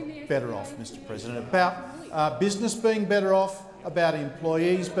everybody better off, Mr President, about business being better off, about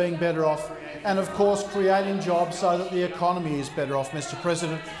employees being better off, and of course creating jobs so that the economy is better off, Mr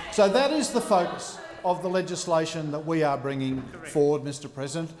President. So that is the focus of the legislation that we are bringing forward, Mr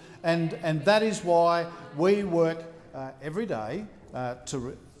President, and that is why we work every day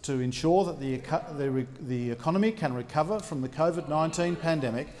to ensure that the economy can recover from the COVID-19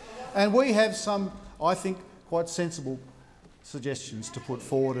 pandemic. And we have some, I think, quite sensible suggestions to put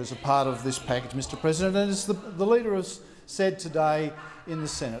forward as a part of this package, Mr President. And as the Leader has said today in the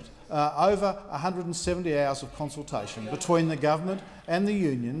Senate, over 170 hours of consultation between the government and the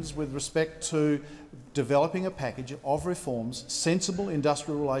unions with respect to developing a package of reforms, sensible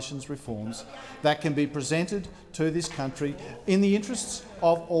industrial relations reforms, that can be presented to this country in the interests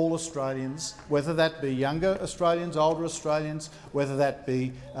of all Australians, whether that be younger Australians, older Australians, whether that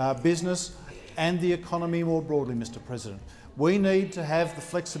be business and the economy more broadly, Mr President. We need to have the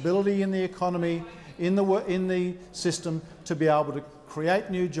flexibility in the economy, in the system, to be able to create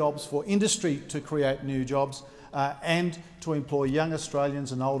new jobs, for industry to create new jobs, and to employ young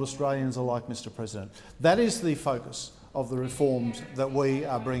Australians and old Australians alike, Mr President. That is the focus of the reforms that we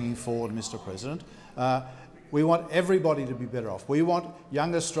are bringing forward, Mr President. We want everybody to be better off. We want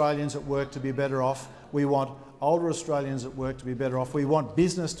young Australians at work to be better off. We want older Australians at work to be better off. We want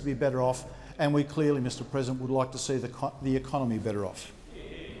business to be better off. And we clearly, Mr President, would like to see the economy better off.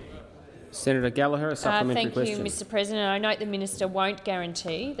 Senator Gallagher, a supplementary question. Thank you, Mr President. I note the minister won't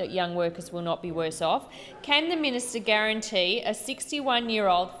guarantee that young workers will not be worse off. Can the minister guarantee a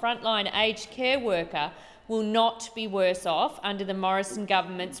 61-year-old frontline aged care worker will not be worse off under the Morrison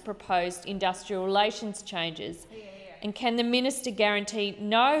government's proposed industrial relations changes? And can the minister guarantee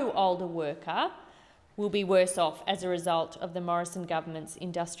no older worker will be worse off as a result of the Morrison government's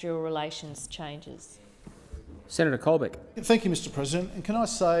industrial relations changes? Senator Colbeck. Thank you, Mr President. And can I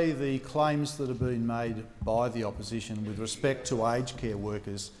say the claims that have been made by the opposition with respect to aged care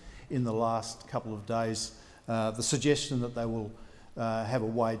workers in the last couple of days, the suggestion that they will have a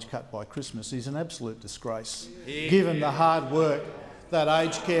wage cut by Christmas is an absolute disgrace, given the hard work that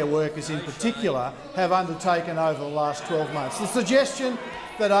aged care workers in particular have undertaken over the last 12 months. The suggestion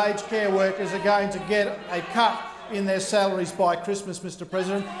that aged care workers are going to get a cut in their salaries by Christmas, Mr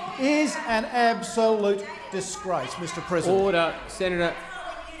President, is an absolute disgrace, Mr President. Order, Senator.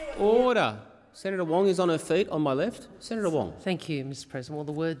 Order. Senator Wong is on her feet on my left. Senator Wong. Thank you, Mr President. Well,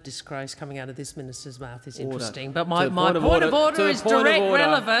 the word disgrace coming out of this minister's mouth is Order. interesting, but my point of order is direct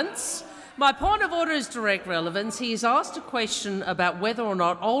relevance. My point of order is direct relevance. He has asked a question about whether or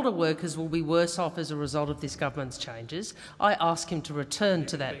not older workers will be worse off as a result of this government's changes. I ask him to return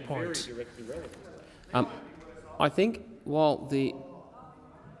to that point. I think while the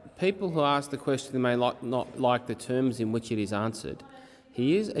people who ask the question may not like the terms in which it is answered,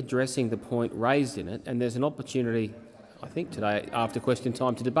 he is addressing the point raised in it, and there's an opportunity, I think today, after question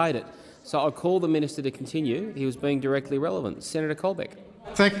time, to debate it. So I call the minister to continue. He was being directly relevant. Senator Colbeck.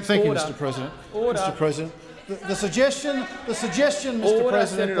 Thank you, Mr President. Mr President, the suggestion, Mr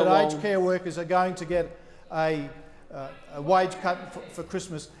President, that aged care workers are going to get a wage cut for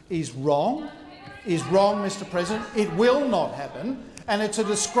Christmas is wrong. Mr President. It will not happen, and it's a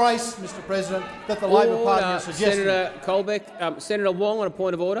disgrace, Mr President, that the Labor Party has suggested. Senator Colbeck. Senator Wong on a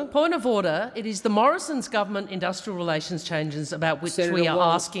point of order. Point of order. It is the Morrison's government industrial relations changes about which Senator we are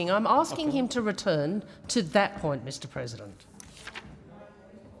Wong. asking. I'm asking him to return to that point, Mr President.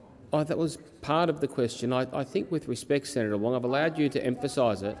 Oh, that was part of the question. I think, with respect, Senator Wong, I've allowed you to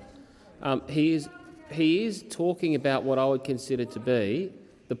emphasise it. He is talking about what I would consider to be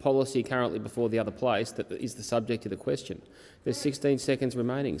the policy currently before the other place that is the subject of the question. There's 16 seconds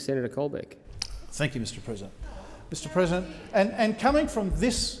remaining. Senator Colbeck. Thank you, Mr President. Mr President, and coming from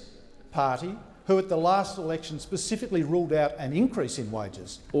this party, who at the last election specifically ruled out an increase in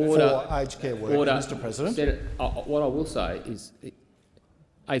wages for aged care workers, Mr President. What I will say is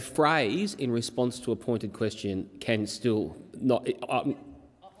a phrase in response to a pointed question can still not...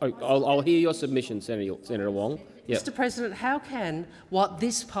 I'll hear your submission, Senator Wong. Yep. Mr President, how can what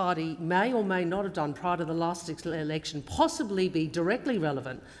this party may or may not have done prior to the last election possibly be directly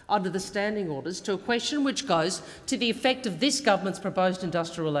relevant under the standing orders to a question which goes to the effect of this government's proposed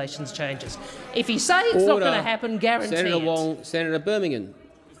industrial relations changes? If you say it's not going to happen, guarantee Senator it. Wong, Senator Birmingham.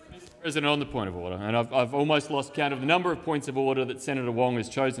 President, on the point of order, and I've almost lost count of the number of points of order that Senator Wong has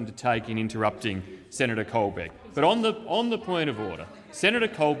chosen to take in interrupting Senator Colbeck. But on the point of order, Senator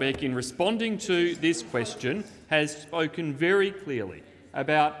Colbeck, in responding to this question, has spoken very clearly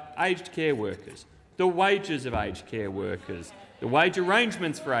about aged care workers, the wages of aged care workers, the wage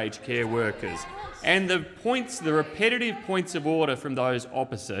arrangements for aged care workers, and the repetitive points of order from those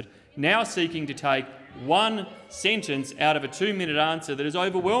opposite, now seeking to take one sentence out of a 2-minute answer that has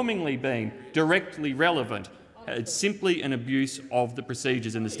overwhelmingly been directly relevant. It's simply an abuse of the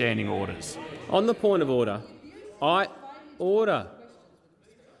procedures and the standing orders. On the point of order, On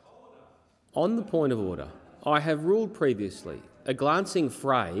the point of order, I have ruled previously a glancing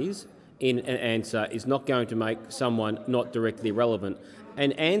phrase in an answer is not going to make someone not directly relevant.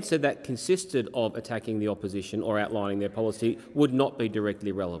 An answer that consisted of attacking the opposition or outlining their policy would not be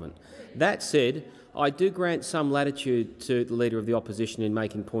directly relevant. That said, I do grant some latitude to the Leader of the Opposition in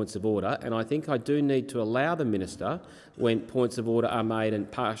making points of order, and I think I do need to allow the Minister, when points of order are made and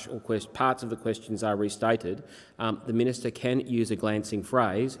parts of the questions are restated, the Minister can use a glancing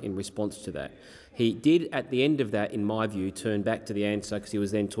phrase in response to that. He did, at the end of that, in my view, turn back to the answer because he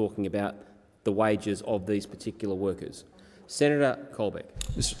was then talking about the wages of these particular workers. Senator Colbeck.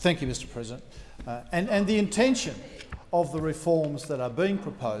 Thank you, Mr President. And the intention of the reforms that are being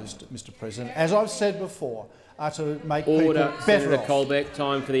proposed, Mr President, as I've said before, are to make people better Senator off. Colbeck,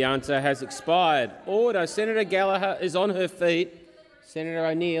 time for the answer has expired. Order. Senator Gallagher is on her feet. Senator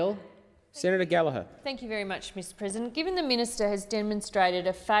O'Neill. Senator Gallagher. Thank you very much, Mr President. Given the minister has demonstrated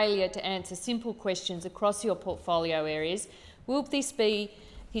a failure to answer simple questions across your portfolio areas, will this be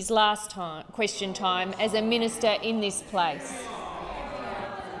his last question time as a minister in this place?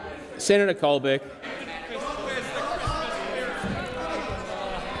 Senator Colbeck.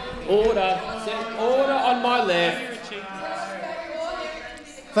 Order. Order on my left.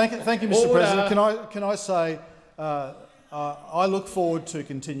 Thank you, Mr President. Can I say I look forward to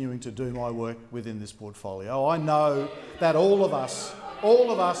continuing to do my work within this portfolio. I know that all of us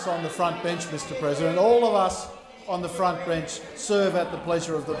on the front bench, Mr President, all of us on the front bench serve at the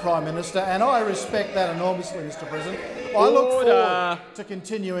pleasure of the Prime Minister, and I respect that enormously, Mr President. I look forward to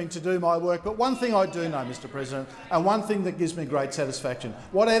continuing to do my work, but one thing I do know, Mr President, and one thing that gives me great satisfaction,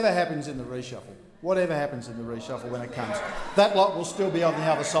 whatever happens in the reshuffle when it comes, that lot will still be on the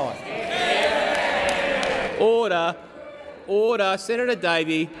other side. Order. Order. Senator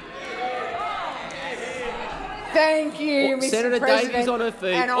Davey. Thank you, Mr. Senator President. Davies on her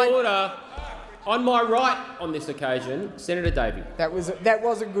feet. Order. On my right on this occasion, Senator Davey. That was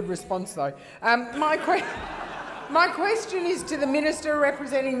a good response, though. My question is to the Minister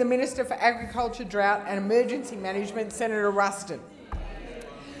representing the Minister for Agriculture, Drought and Emergency Management, Senator Ruston.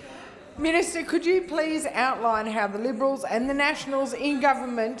 Minister, could you please outline how the Liberals and the Nationals in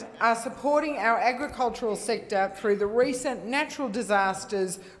government are supporting our agricultural sector through the recent natural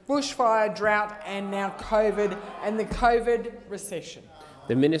disasters, bushfire, drought and now COVID and the COVID recession?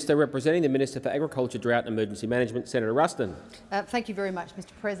 The Minister representing the Minister for Agriculture, Drought and Emergency Management, Senator Ruston. Thank you very much,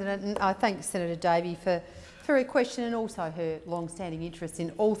 Mr President, and I thank Senator Davey for her question and also her long-standing interest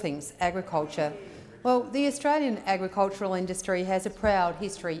in all things agriculture. Well, the Australian agricultural industry has a proud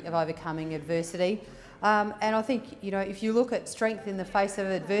history of overcoming adversity. And I think, if you look at strength in the face of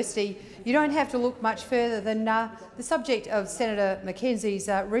adversity, you don't have to look much further than the subject of Senator Mackenzie's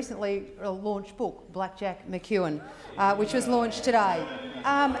recently launched book, Blackjack McEwen, which was launched today.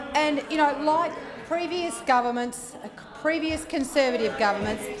 And, like previous governments, previous Conservative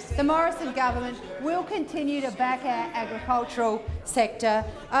governments, the Morrison government will continue to back our agricultural sector.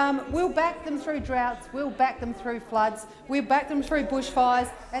 We'll back them through droughts, we'll back them through floods, we'll back them through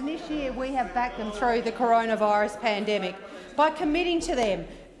bushfires, and this year we have backed them through the coronavirus pandemic. By committing to them,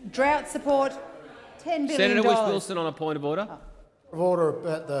 drought support, $10 billion. Senator West-Wilson on a point of order. Of order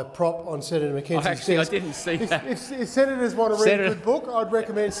about the prop on Senator Mackenzie's Actually, I desk. didn't see that. If senators want to read a good book, I'd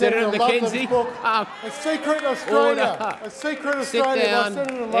recommend Senator Mackenzie. book, A Secret Australia. Order. A Secret Australia. Sit by down,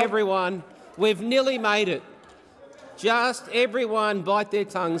 Senator everyone. We've nearly made it. Just everyone bite their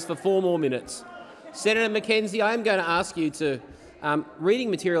tongues for 4 more minutes. Senator Mackenzie, I am going to ask you to... reading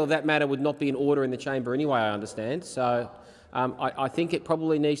material of that matter would not be in order in the chamber anyway, I understand. So I think it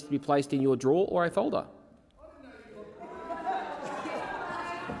probably needs to be placed in your drawer or a folder.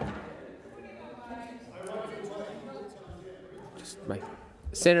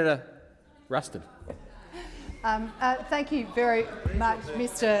 Senator Ruston. Thank you very much,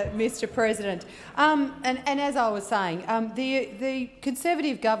 Mr. President. And as I was saying, the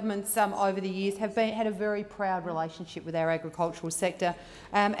Conservative governments over the years have had a very proud relationship with our agricultural sector,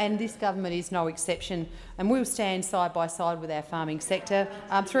 and this government is no exception. And we'll stand side by side with our farming sector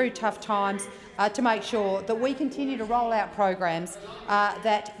through tough times to make sure that we continue to roll out programs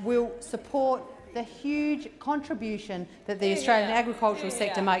that will support the huge contribution that the Australian agricultural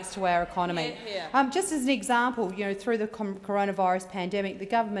sector makes to our economy. Just as an example, through the coronavirus pandemic, the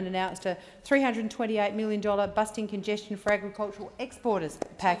government announced a $328 million busting congestion for agricultural exporters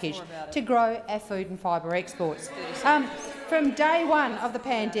package to grow our food and fibre exports. From day one of the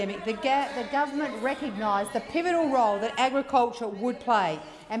pandemic, the government recognised the pivotal role that agriculture would play,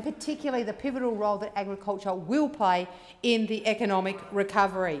 and particularly the pivotal role that agriculture will play in the economic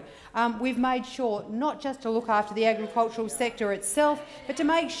recovery. We've made sure not just to look after the agricultural sector itself, but to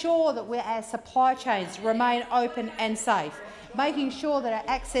make sure that our supply chains remain open and safe, making sure that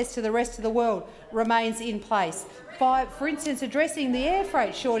our access to the rest of the world remains in place by, for instance, addressing the air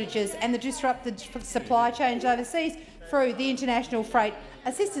freight shortages and the disrupted supply chains overseas through the international freight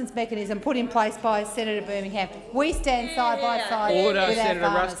assistance mechanism put in place by Senator Birmingham. We stand side by side with our Senator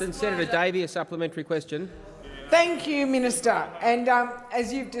farmers. Ruston. Senator Davey, a supplementary question. Thank you, Minister. And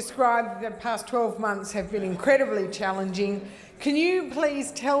as you've described, the past 12 months have been incredibly challenging. Can you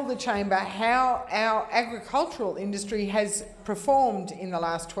please tell the chamber how our agricultural industry has performed in the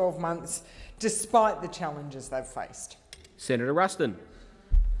last 12 months despite the challenges they've faced? Senator Ruston.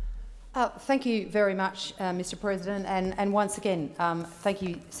 Thank you very much, Mr. President, and once again, thank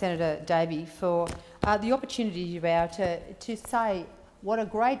you, Senator Davey, for the opportunity you've had to say what a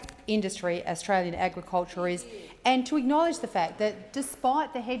great industry Australian agriculture is, and to acknowledge the fact that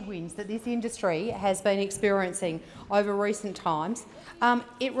despite the headwinds that this industry has been experiencing over recent times,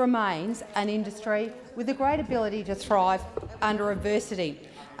 it remains an industry with a great ability to thrive under adversity.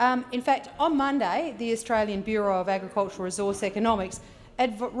 In fact, on Monday, the Australian Bureau of Agricultural Resource Economics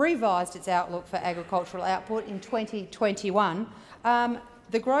had revised its outlook for agricultural output in 2021.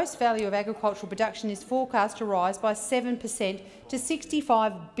 The gross value of agricultural production is forecast to rise by 7% to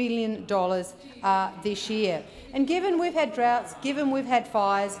 $65 billion this year. And given we've had droughts, given we've had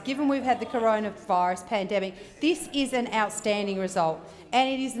fires, given we've had the coronavirus pandemic, this is an outstanding result, and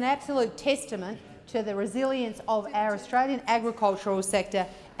it is an absolute testament to the resilience of our Australian agricultural sector,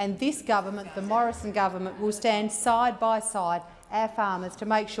 and this government, the Morrison government, will stand side by side our farmers to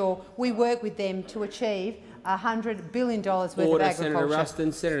make sure we work with them to achieve $100 billion worth of agriculture. Senator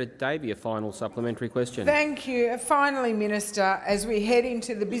Ruston. Senator Davey, a final supplementary question. Thank you. Finally, Minister, as we head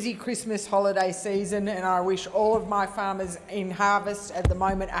into the busy Christmas holiday season, and I wish all of my farmers in harvest at the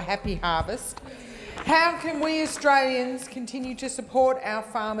moment a happy harvest, how can we Australians continue to support our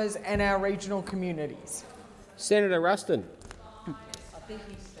farmers and our regional communities? Senator Ruston.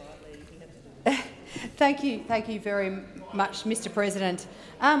 Thank you very much, Mr. President.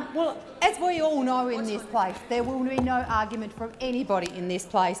 Well, as we all know in this place, there will be no argument from anybody in this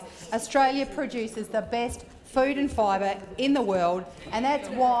place. Australia produces the best food and fibre in the world, and that's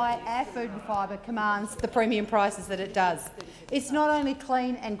why our food and fibre commands the premium prices that it does. It's not only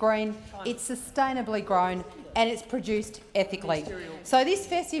clean and green, it's sustainably grown, and it's produced ethically. So this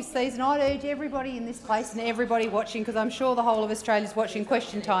festive season, I'd urge everybody in this place and everybody watching, because I'm sure the whole of Australia is watching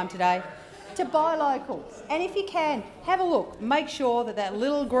Question Time today, to buy local. And if you can, have a look. Make sure that that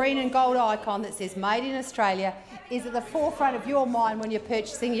little green and gold icon that says Made in Australia is at the forefront of your mind when you're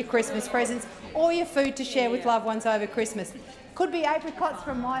purchasing your Christmas presents or your food to share with loved ones over Christmas. Could be apricots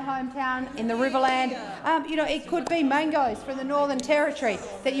from my hometown in the Riverland. You know, it could be mangoes from the Northern Territory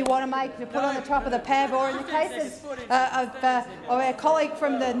that you want to make to put on the top of the pav, or in the case of our colleague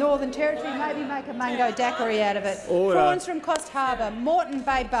from the Northern Territory, maybe make a mango daiquiri out of it. Order. Prawns from Coast Harbour, Moreton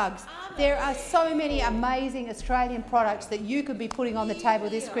Bay bugs. There are so many amazing Australian products that you could be putting on the table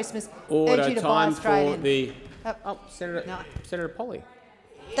this Christmas. Order. Urge you to buy Time Australian. for the Senator Polly.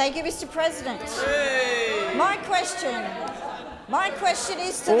 Thank you, Mr. President. My question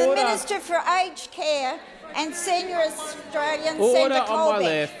is to the Minister for Aged Care and Senior Australians, Senator Colbeck. On my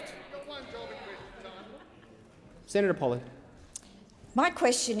left. Senator Polly. My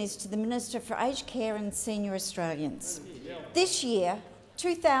question is to the Minister for Aged Care and Senior Australians. This year,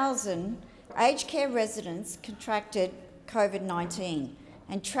 2,000 aged care residents contracted COVID-19,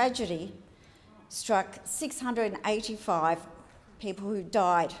 and tragedy struck 685 people who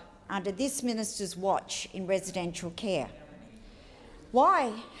died under this minister's watch in residential care.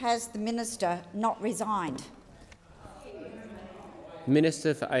 Why has the minister not resigned?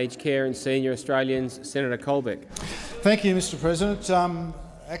 Minister for Aged Care and Senior Australians, Senator Colbeck. Thank you, Mr. President.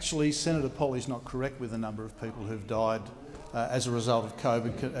 Actually, Senator Polly's not correct with the number of people who've died as a result of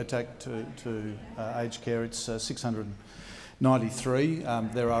COVID attack to aged care. It's 693.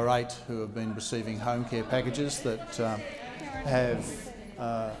 There are 8 who have been receiving home care packages that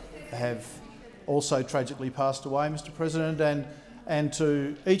have also tragically passed away, Mr. President, and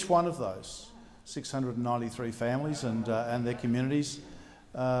to each one of those 693 families and their communities,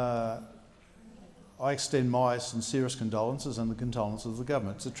 I extend my sincerest condolences and the condolences of the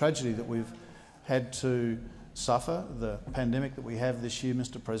government. It's a tragedy that we've had to suffer, the pandemic that we have this year,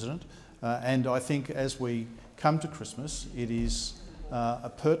 Mr. President, and I think as we come to Christmas, it is a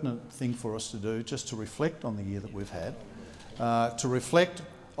pertinent thing for us to do, just to reflect on the year that we've had, to reflect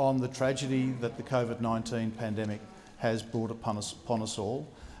on the tragedy that the COVID-19 pandemic has brought upon us all,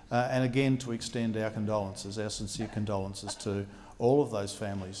 and again to extend our condolences, our sincere condolences to all of those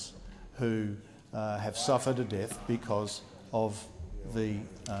families who have suffered a death because of the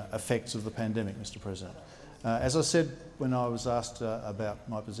effects of the pandemic, Mr. President. As I said when I was asked about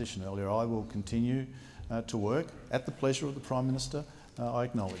my position earlier, I will continue to work at the pleasure of the Prime Minister, I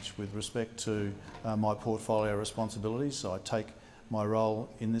acknowledge, with respect to my portfolio responsibilities. I take my role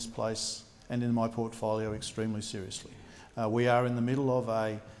in this place and in my portfolio extremely seriously. We are in the middle of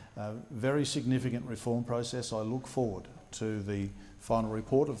a very significant reform process. I look forward to the final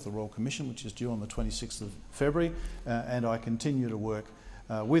report of the Royal Commission, which is due on the 26th of February, and I continue to work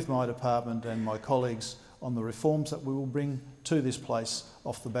with my department and my colleagues on the reforms that we will bring to this place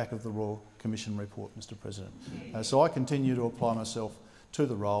off the back of the Royal Commission report, Mr. President. So I continue to apply myself to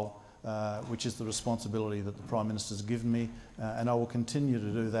the role, which is the responsibility that the Prime Minister has given me, and I will continue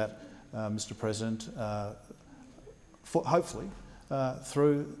to do that, Mr. President, hopefully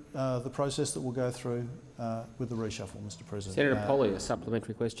through the process that we'll go through with the reshuffle, Mr. President. Senator Polly, a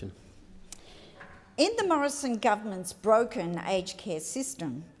supplementary question. In the Morrison government's broken aged care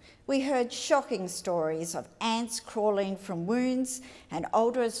system, we heard shocking stories of ants crawling from wounds and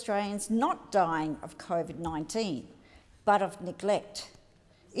older Australians not dying of COVID-19, but of neglect.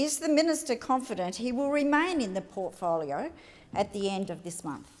 Is the minister confident he will remain in the portfolio at the end of this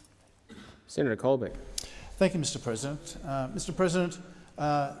month? Senator Colbeck. Thank you, Mr. President. Mr. President,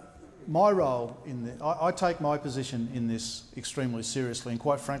 my role in I take my position in this extremely seriously, and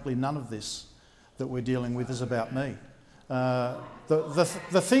quite frankly, none of this that we're dealing with is about me.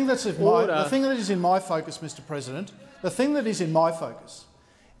 The thing that is in my focus, Mr. President,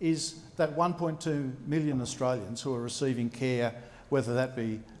 is that 1.2 million Australians who are receiving care, whether that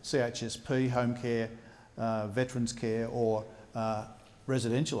be CHSP, home care, veterans care or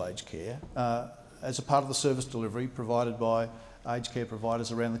residential aged care, as a part of the service delivery provided by aged care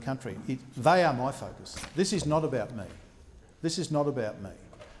providers around the country. They are my focus. This is not about me. This is not about me.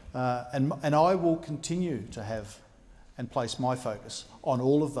 And I will continue to have and place my focus on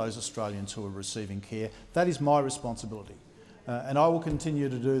all of those Australians who are receiving care. That is my responsibility. And I will continue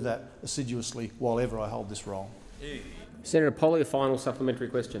to do that assiduously while ever I hold this role. Senator Polley, a final supplementary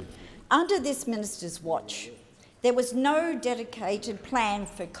question. Under this minister's watch, there was no dedicated plan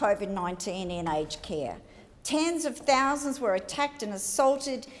for COVID-19 in aged care. Tens of thousands were attacked and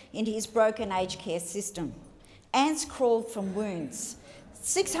assaulted in his broken aged care system. Ants crawled from wounds.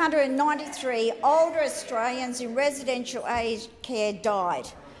 693 older Australians in residential aged care died.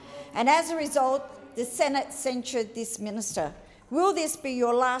 And as a result, the Senate censured this minister. Will this be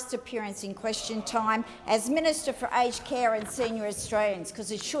your last appearance in question time as Minister for Aged Care and Senior Australians?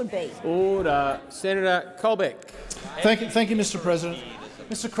 Because it should be. Order. Senator Colbeck. Thank you, Mr. President.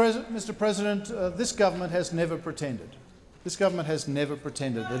 Mr. President, this government has never pretended. This government has never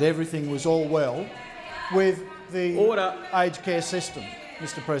pretended that everything was all well with the aged care system,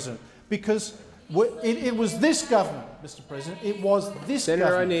 Mr. President, because it was this government, Mr. President, it was this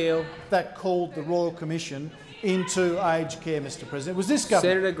government that called the Royal Commission into aged care, Mr. President. It was this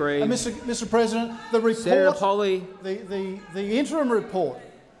government. Senator Green. And Mr. President, the report, Senator Polley. The interim report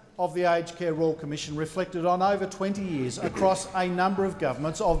of the Aged Care Royal Commission reflected on over 20 years across a number of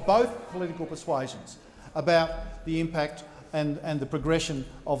governments of both political persuasions about the impact and the progression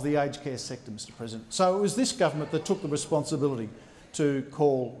of the aged care sector, Mr. President. So it was this government that took the responsibility to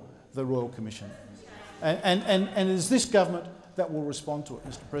call the Royal Commission. And it is this government that will respond to it,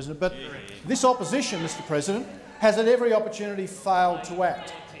 Mr. President. But this opposition, Mr. President, has at every opportunity failed to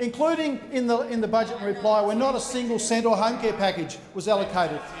act, including in the budget and reply where not a single cent or home care package was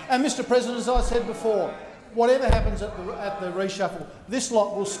allocated. And, Mr. President, as I said before, whatever happens at the reshuffle, this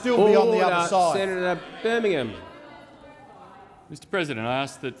lot will still be on the other side. Senator Birmingham. Mr. President, I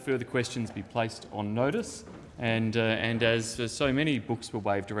ask that further questions be placed on notice. And as so many books were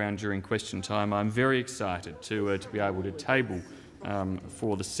waved around during question time, I'm very excited to be able to table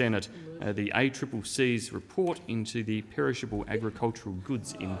for the Senate the ACCC's report into the perishable agricultural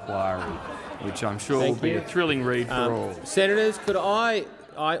goods inquiry, which I'm sure will be a thrilling read for all. Senators, could I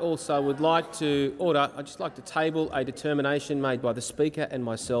also would like to I'd just like to table a determination made by the Speaker and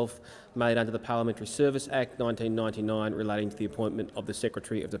myself made under the Parliamentary Service Act 1999 relating to the appointment of the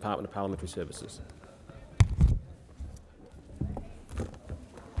Secretary of the Department of Parliamentary Services.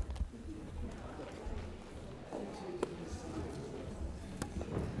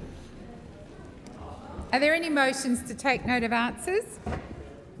 Are there any motions to take note of answers?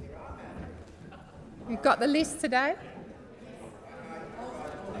 We've got the list today.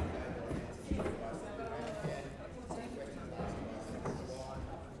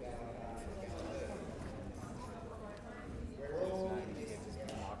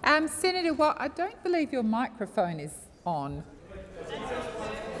 Senator Watt, I don't believe your microphone is on.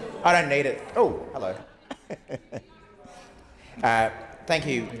 I don't need it. Oh, hello. Thank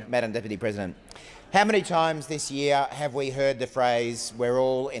you, Madam Deputy President. How many times this year have we heard the phrase, "we're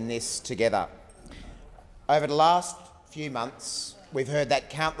all in this together"? Over the last few months, we've heard that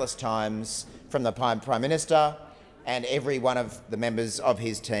countless times from the Prime Minister and every one of the members of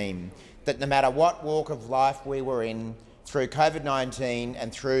his team, that no matter what walk of life we were in, through COVID-19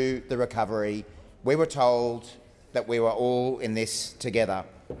 and through the recovery, we were told that we were all in this together.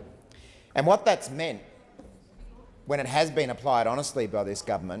 And what that's meant, when it has been applied honestly by this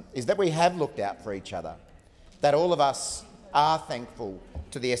government, is that we have looked out for each other, that all of us are thankful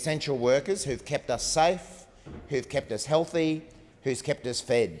to the essential workers who've kept us safe, who've kept us healthy, who's kept us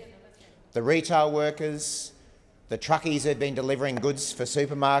fed. The retail workers, the truckies who've been delivering goods for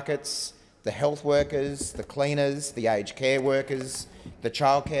supermarkets, the health workers, the cleaners, the aged care workers, the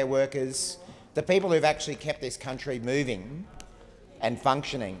childcare workers, the people who've actually kept this country moving and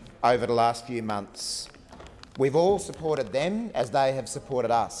functioning over the last few months. We've all supported them as they have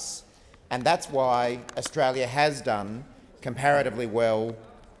supported us, and that's why Australia has done comparatively well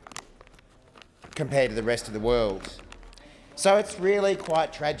compared to the rest of the world. So it's really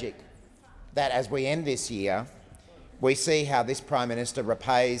quite tragic that as we end this year, we see how this Prime Minister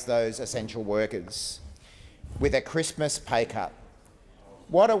repays those essential workers with a Christmas pay cut.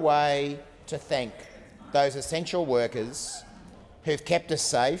 What a way to thank those essential workers who've kept us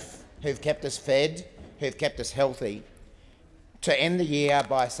safe, who've kept us fed, who've kept us healthy, to end the year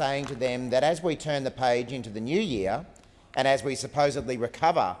by saying to them that as we turn the page into the new year and as we supposedly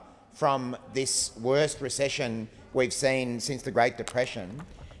recover from this worst recession we've seen since the Great Depression,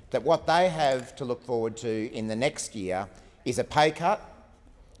 that what they have to look forward to in the next year is a pay cut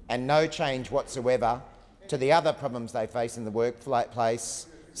and no change whatsoever to the other problems they face in the workplace,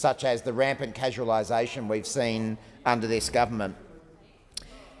 such as the rampant casualisation we've seen under this government.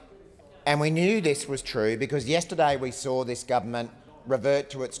 And we knew this was true because yesterday we saw this government revert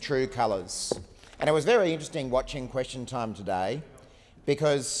to its true colours. And it was very interesting watching Question Time today,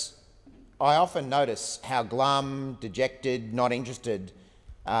 because I often notice how glum, dejected, not interested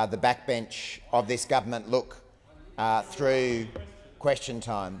the backbench of this government look through Question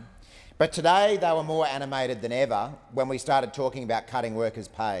Time. But today they were more animated than ever when we started talking about cutting workers'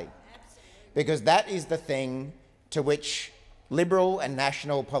 pay, because that is the thing to which Liberal and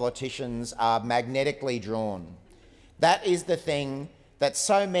national politicians are magnetically drawn. That is the thing that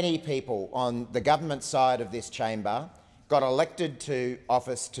so many people on the government side of this chamber got elected to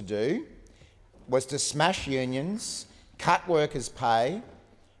office to do, was to smash unions, cut workers' pay,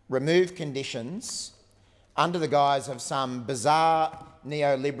 remove conditions under the guise of some bizarre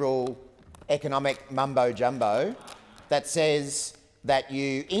neoliberal economic mumbo-jumbo that says that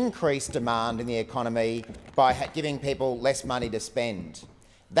you increase demand in the economy by giving people less money to spend.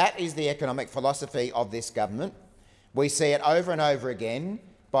 That is the economic philosophy of this government. We see it over and over again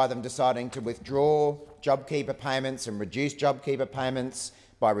by them deciding to withdraw JobKeeper payments and reduce JobKeeper payments,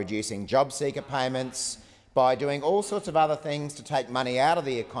 by reducing JobSeeker payments, by doing all sorts of other things to take money out of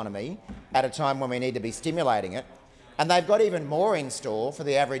the economy at a time when we need to be stimulating it. And they've got even more in store for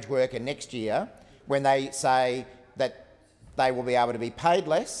the average worker next year when they say that they will be able to be paid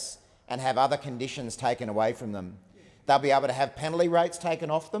less and have other conditions taken away from them. They'll be able to have penalty rates taken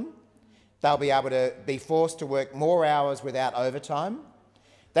off them. They'll be able to be forced to work more hours without overtime.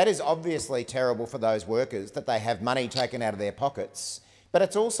 That is obviously terrible for those workers, that they have money taken out of their pockets, but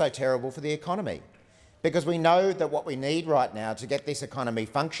it's also terrible for the economy, because we know that what we need right now to get this economy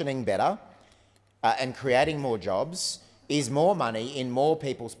functioning better and creating more jobs is more money in more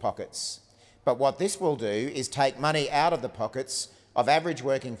people's pockets. But what this will do is take money out of the pockets of average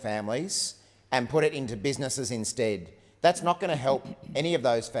working families and put it into businesses instead. That's not going to help any of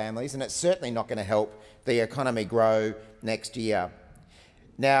those families, and it's certainly not going to help the economy grow next year.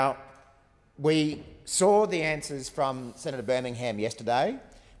 Now, we saw the answers from Senator Birmingham yesterday,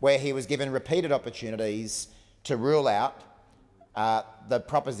 where he was given repeated opportunities to rule out the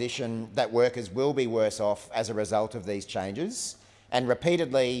proposition that workers will be worse off as a result of these changes, and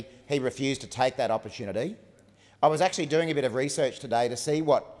repeatedly he refused to take that opportunity. I was actually doing a bit of research today to see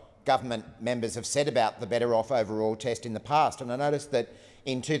what government members have said about the Better Off Overall test in the past, and I noticed that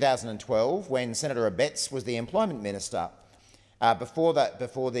in 2012, when Senator Abetz was the Employment Minister, before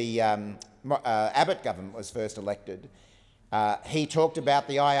the Abbott government was first elected, he talked about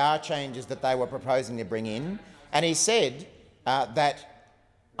the IR changes that they were proposing to bring in, and he said that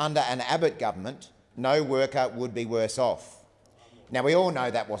under an Abbott government, no worker would be worse off. Now, we all know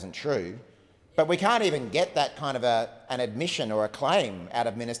that wasn't true, but we can't even get that kind of an admission or a claim out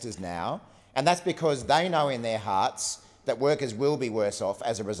of ministers now, and that's because they know in their hearts that workers will be worse off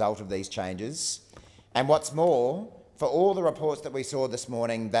as a result of these changes. And what's more, for all the reports that we saw this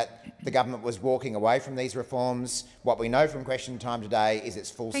morning that the government was walking away from these reforms, what we know from Question Time today is it's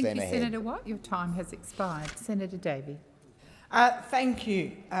full steam ahead. Thank you, Senator Watt. Your time has expired. Senator Davey. Thank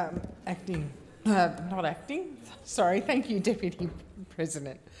you, thank you, Deputy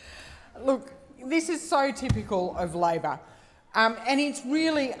President. Look, this is so typical of Labor, and it's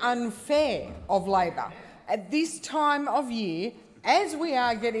really unfair of Labor. At this time of year, as we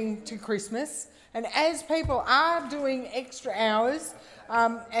are getting to Christmas, and as people are doing extra hours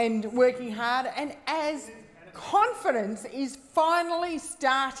and working hard, and as confidence is finally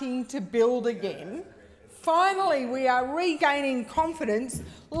starting to build again, finally we are regaining confidence,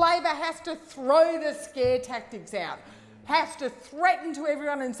 Labor has to throw the scare tactics out, has to threaten to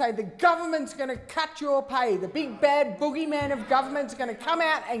everyone and say the government's going to cut your pay, the big bad boogeyman of government's going to come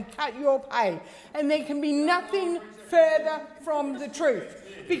out and cut your pay. And there can be nothing further from the truth.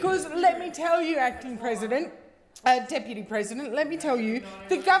 Because let me tell you, Acting President, Deputy President, let me tell you,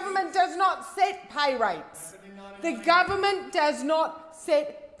 the government does not set pay rates. The government does not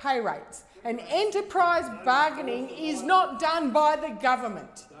set pay rates. And enterprise bargaining is not done by the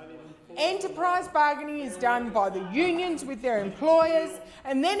government. Enterprise bargaining is done by the unions with their employers,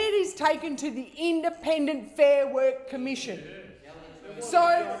 and then it is taken to the Independent Fair Work Commission.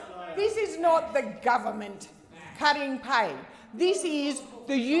 So this is not the government cutting pay. This is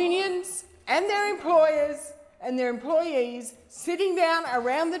the unions and their employers and their employees sitting down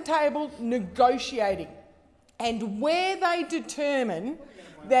around the table negotiating. And where they determine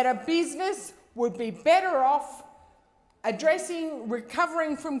that a business would be better off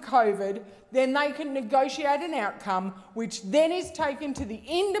recovering from COVID, then they can negotiate an outcome which then is taken to the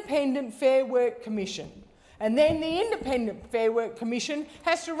Independent Fair Work Commission. And then the Independent Fair Work Commission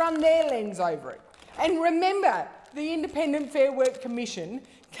has to run their lens over it. And remember, the Independent Fair Work Commission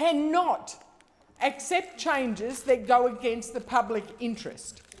cannot accept changes that go against the public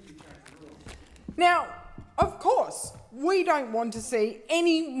interest. Now, of course, we don't want to see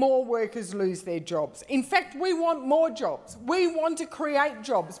any more workers lose their jobs. In fact, we want more jobs. We want to create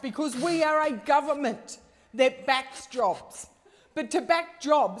jobs because we are a government that backs jobs. But to back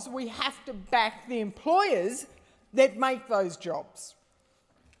jobs, we have to back the employers that make those jobs.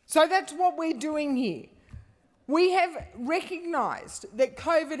 So that's what we're doing here. We have recognised that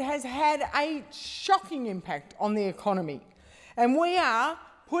COVID has had a shocking impact on the economy, and we are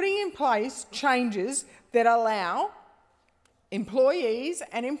putting in place changes that allow employees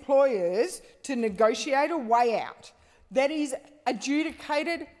and employers to negotiate a way out that is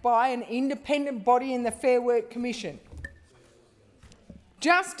adjudicated by an independent body in the Fair Work Commission.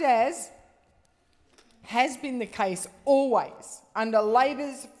 Just as has been the case always under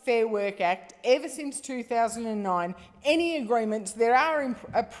Labor's Fair Work Act ever since 2009, any agreements that are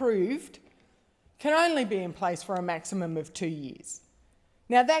approved can only be in place for a maximum of 2 years.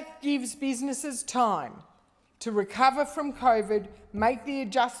 Now that gives businesses time to recover from COVID, make the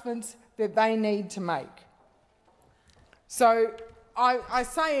adjustments that they need to make. So I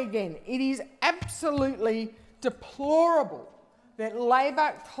say again, it is absolutely deplorable that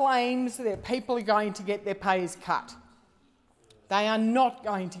Labor claims that people are going to get their pays cut. They are not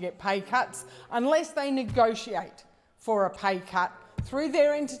going to get pay cuts unless they negotiate for a pay cut through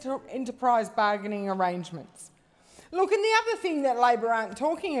their enterprise bargaining arrangements. Look, and the other thing that Labor aren't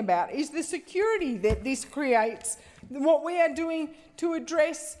talking about is the security that this creates, what we are doing to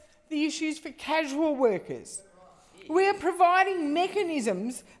address the issues for casual workers. We are providing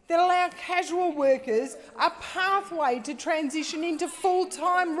mechanisms that allow casual workers a pathway to transition into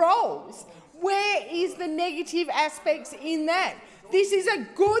full-time roles. Where is the negative aspects in that? This is a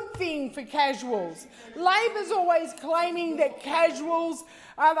good thing for casuals. Labor's always claiming that casuals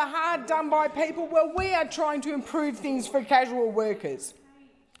are the hard done by people. Well, we are trying to improve things for casual workers.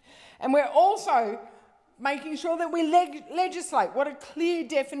 And we're also making sure that we legislate what a clear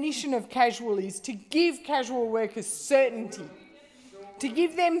definition of casual is, to give casual workers certainty, to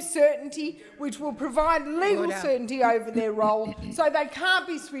give them certainty which will provide legal certainty over their role so they can't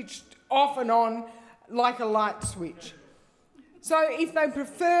be switched off and on like a light switch. So if they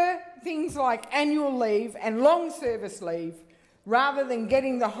prefer things like annual leave and long service leave, rather than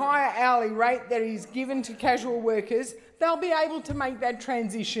getting the higher hourly rate that is given to casual workers, they'll be able to make that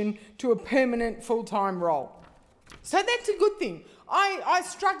transition to a permanent full-time role. So that's a good thing. I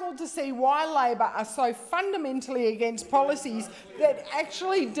struggle to see why Labor are so fundamentally against policies that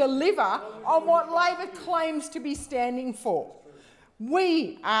actually deliver on what Labor claims to be standing for.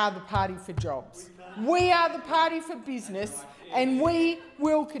 We are the party for jobs. We are the party for business, and we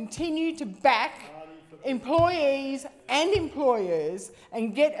will continue to back employees and employers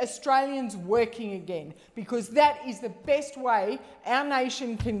and get Australians working again, because that is the best way our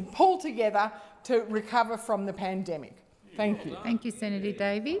nation can pull together to recover from the pandemic. Thank you. Thank you, Senator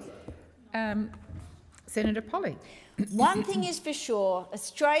Davies. Senator Polley. One thing is for sure,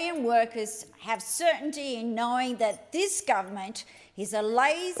 Australian workers have certainty in knowing that this government is a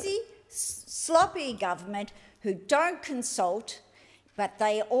lazy, sloppy government who don't consult, but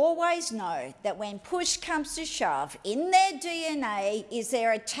they always know that when push comes to shove, in their DNA is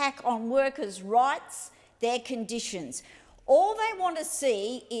their attack on workers' rights, their conditions. All they want to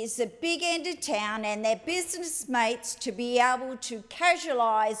see is the big end of town and their business mates to be able to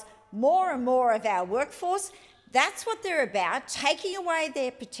casualise more and more of our workforce. That's what they're about, taking away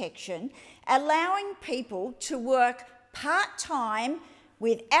their protection, allowing people to work part-time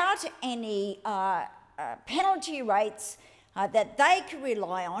without any penalty rates that they can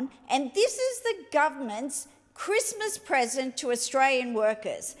rely on. And this is the government's Christmas present to Australian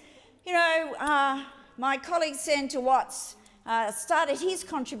workers. You know, my colleague Senator Watts started his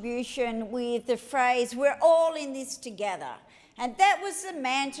contribution with the phrase, "We're all in this together." And that was the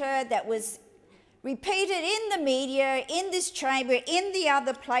mantra that was repeated in the media, in this chamber, in the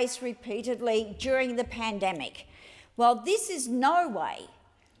other place repeatedly during the pandemic. Well, this is no way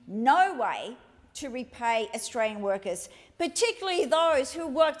to repay Australian workers, particularly those who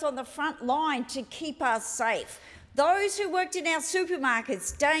worked on the front line to keep us safe, those who worked in our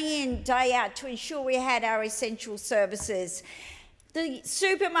supermarkets day in, day out to ensure we had our essential services, the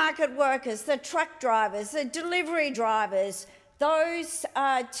supermarket workers, the truck drivers, the delivery drivers, those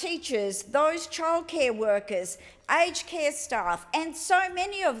teachers, those childcare workers, aged care staff, and so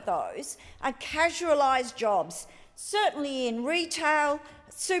many of those are casualised jobs, certainly in retail,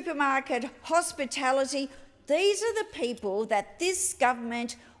 supermarket, hospitality. These are the people that this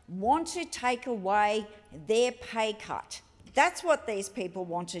government want to take away their pay cut. That's what these people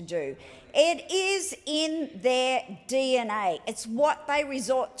want to do. It is in their DNA. It's what they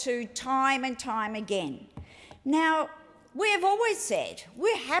resort to time and time again. Now, we have always said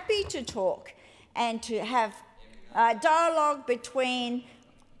we're happy to talk and to have dialogue between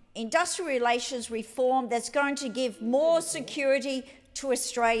industrial relations reform that's going to give more security to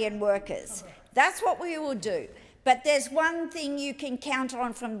Australian workers. That's what we will do. But there's one thing you can count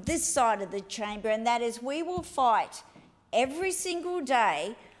on from this side of the chamber, and that is we will fight every single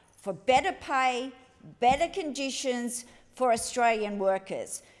day for better pay, better conditions for Australian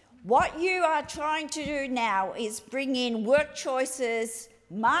workers. What you are trying to do now is bring in work choices,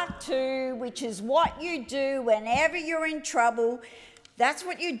 Mark II, which is what you do whenever you're in trouble. That's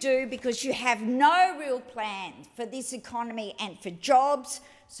what you do because you have no real plan for this economy and for jobs.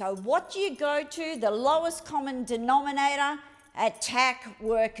 So what do you go to? The lowest common denominator? Attack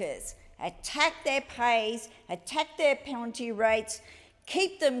workers. Attack their pays, attack their penalty rates,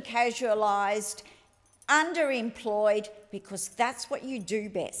 keep them casualised, underemployed, because that's what you do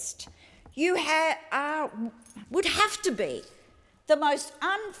best. You would have to be the most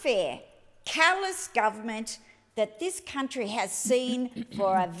unfair, callous government that this country has seen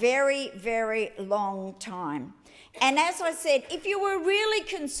for a very, very long time. And as I said, if you were really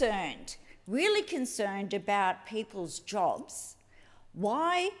concerned about people's jobs,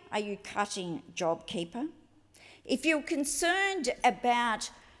 why are you cutting JobKeeper? If you're concerned about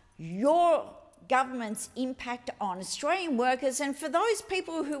your government's impact on Australian workers and for those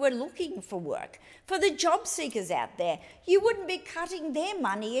people who are looking for work, for the job seekers out there, you wouldn't be cutting their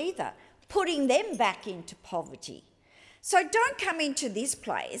money either, putting them back into poverty. So don't come into this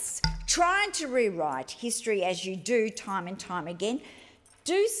place trying to rewrite history as you do time and time again.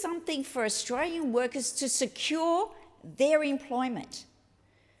 Do something for Australian workers to secure their employment.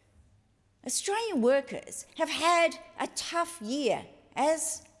 Australian workers have had a tough year,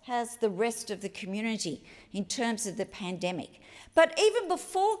 as has the rest of the community in terms of the pandemic. But even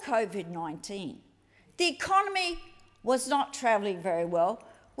before COVID-19, the economy was not travelling very well.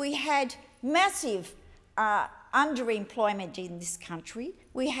 We had massive underemployment in this country.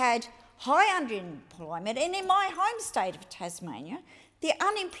 We had high underemployment, and in my home state of Tasmania, the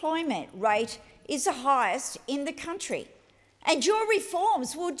unemployment rate is the highest in the country. And your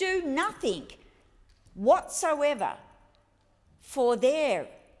reforms will do nothing whatsoever for their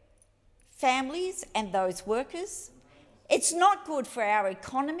families and those workers. It's not good for our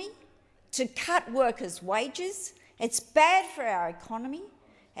economy to cut workers' wages. It's bad for our economy.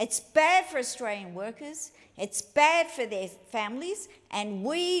 It's bad for Australian workers. It's bad for their families. And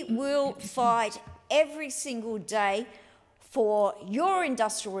we will fight every single day for your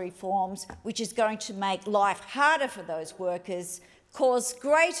industrial reforms, which is going to make life harder for those workers, cause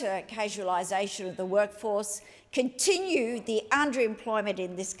greater casualisation of the workforce, continue the underemployment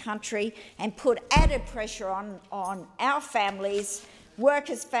in this country and put added pressure on our families,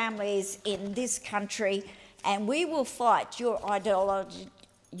 workers' families in this country. And we will fight your ideology,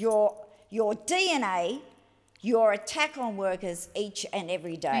 your DNA, your attack on workers each and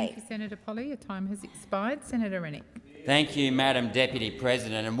every day. Thank you, Senator Polley. Your time has expired. Senator Rennick. Thank you, Madam Deputy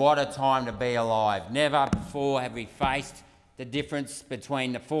President, and what a time to be alive. Never before have we faced the difference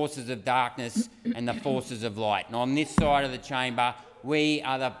between the forces of darkness and the forces of light. And on this side of the chamber, we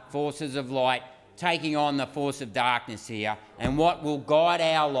are the forces of light taking on the force of darkness here, and what will guide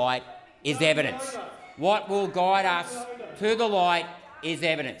our light is evidence. What will guide us to the light is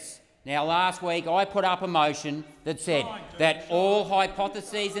evidence. Now, last week I put up a motion that said that all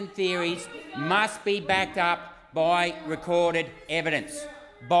hypotheses and theories must be backed up by recorded evidence,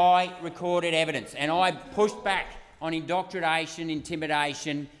 and I pushed back on indoctrination,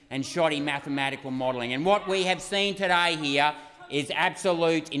 intimidation and shoddy mathematical modelling. And what we have seen today here is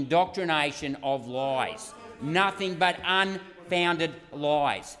absolute indoctrination of lies, nothing but unfounded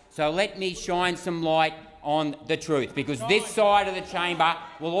lies. So let me shine some light on the truth, because this side of the chamber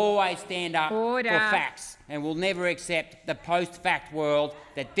will always stand up for facts and will never accept the post-fact world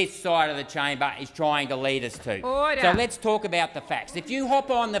that this side of the chamber is trying to lead us to. So let's talk about the facts. If you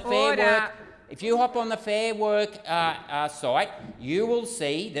hop on the Fair Work site, you will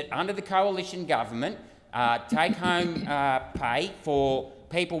see that under the coalition government, take-home pay for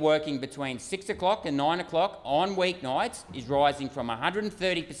people working between 6 o'clock and 9 o'clock on weeknights is rising from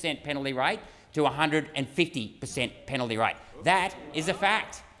 130% penalty rate to 150% penalty rate. That is a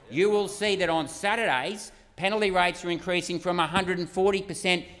fact. You will see that on Saturdays, penalty rates are increasing from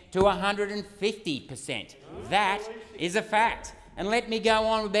 140% to 150%. That is a fact. And let me go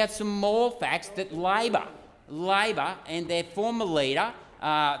on about some more facts that Labor and their former leader,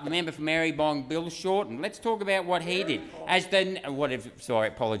 the member for Marybong, Bill Shorten. Let's talk about what he did. As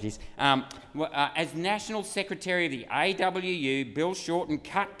National Secretary of the AWU, Bill Shorten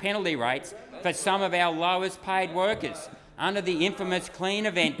cut penalty rates for some of our lowest paid workers. Under the infamous Clean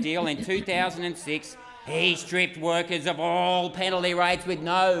Event deal in 2006, he stripped workers of all penalty rates with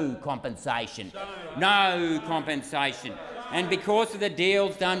no compensation. No compensation. And because of the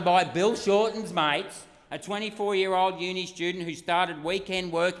deals done by Bill Shorten's mates, a 24-year-old uni student who started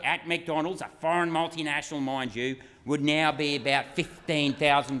weekend work at McDonald's, a foreign multinational, mind you, would now be about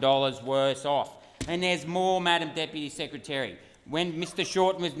 $15,000 worse off. And there's more, Madam Deputy Secretary. When Mr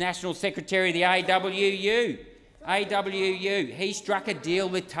Shorten was National Secretary of the AWU, he struck a deal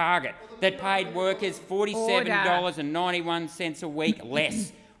with Target that paid workers $47.91 a week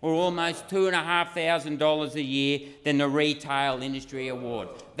less, or almost $2,500 a year than the Retail Industry Award.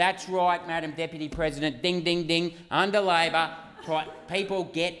 That's right, Madam Deputy President. Ding, ding, ding. Under Labor, people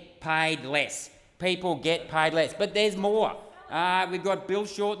get paid less. People get paid less. But there's more. We've got Bill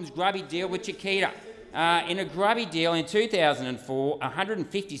Shorten's grubby deal with Chiquita. In a grubby deal in 2004,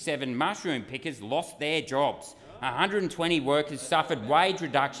 157 mushroom pickers lost their jobs. 120 workers suffered wage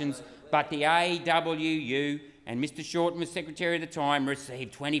reductions, but the AWU, and Mr Shorten was Secretary at the time,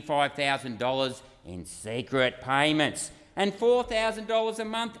 received $25,000 in secret payments and $4,000 a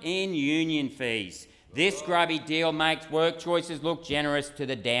month in union fees. This grubby deal makes work choices look generous to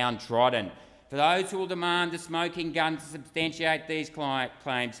the downtrodden. For those who will demand the smoking gun to substantiate these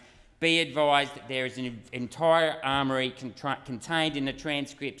claims, be advised that there is an entire armoury contained in the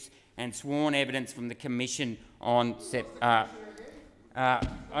transcripts and sworn evidence from the Commission on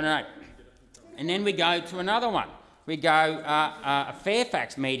And then we go to another one. We go a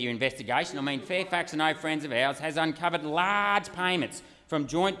Fairfax media investigation. I mean, Fairfax, and no friends of ours, has uncovered large payments from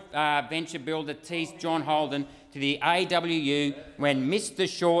joint venture builder Tees John Holden to the AWU when Mr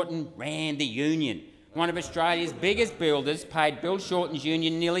Shorten ran the union. One of Australia's biggest builders paid Bill Shorten's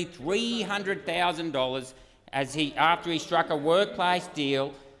union nearly $300,000 after he struck a workplace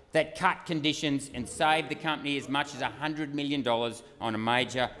deal that cut conditions and saved the company as much as $100 million on a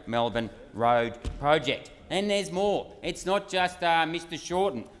major Melbourne road project. And there's more. It's not just Mr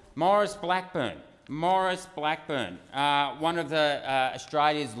Shorten. Morris Blackburn, one of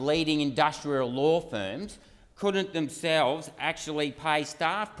Australia's leading industrial law firms, couldn't themselves actually pay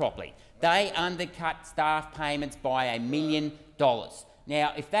staff properly. They undercut staff payments by $1 million.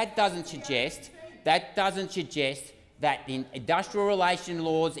 Now, if that doesn't suggest that the industrial relations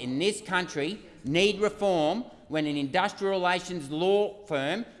laws in this country need reform, when an industrial relations law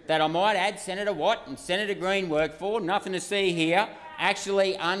firm that I might add Senator Watt and Senator Green work for, nothing to see here,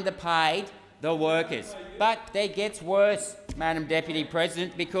 actually underpaid the workers. But it gets worse, Madam Deputy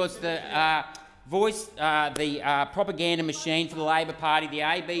President, because the propaganda machine for the Labor Party, the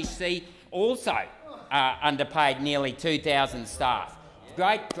ABC, also underpaid nearly 2,000 staff.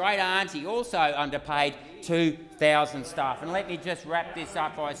 Great Auntie also underpaid 2,000 staff. And let me just wrap this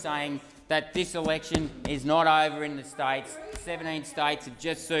up by saying that this election is not over in the states. 17 states have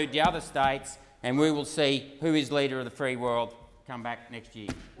just sued the other states, and we will see who is leader of the free world come back next year.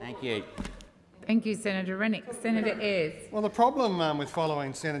 Thank you. Thank you, Senator Rennick. Senator Ayres. Well, the problem with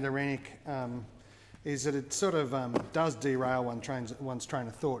following Senator Rennick is that it sort of does derail one's train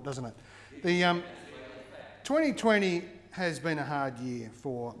of thought, doesn't it? The 2020 has been a hard year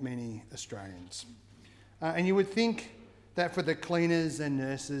for many Australians. And you would think that for the cleaners and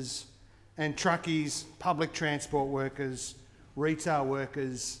nurses and truckies, public transport workers, retail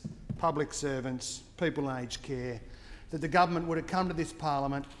workers, public servants, people in aged care, that the government would have come to this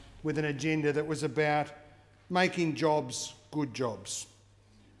parliament with an agenda that was about making jobs good jobs,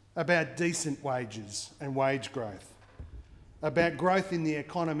 about decent wages and wage growth, about growth in the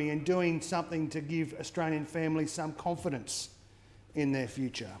economy and doing something to give Australian families some confidence in their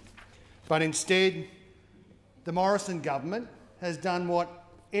future. But instead, the Morrison government has done what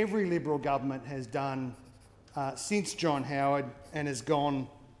every Liberal government has done since John Howard, and has gone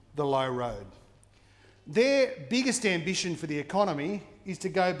the low road. Their biggest ambition for the economy is to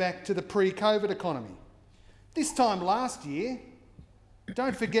go back to the pre-COVID economy. This time last year,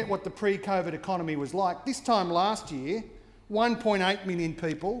 don't forget what the pre-COVID economy was like. This time last year, 1.8 million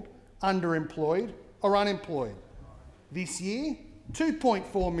people underemployed, are unemployed. This year,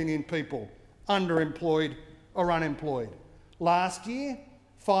 2.4 million people underemployed or unemployed. Last year,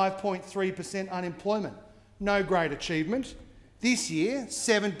 5.3% unemployment. No great achievement. This year,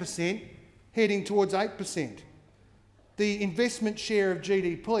 7%, heading towards 8%. The investment share of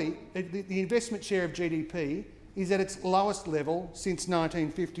GDP, is at its lowest level since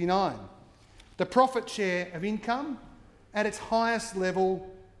 1959. The profit share of income at its highest level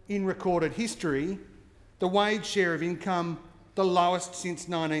in recorded history. The wage share of income the lowest since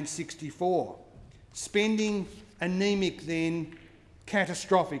 1964. Spending anaemic then,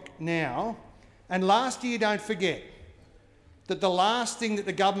 catastrophic now. And last year, don't forget, that the last thing that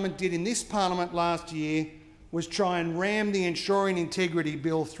the government did in this parliament last year was try and ram the Ensuring Integrity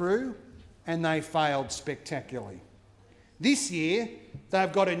Bill through, and they failed spectacularly. This year,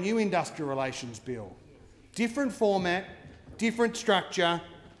 they've got a new industrial relations bill. Different format, different structure,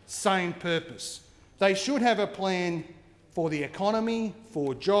 same purpose. They should have a plan for the economy,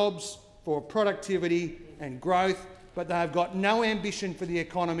 for jobs, for productivity and growth, but they've got no ambition for the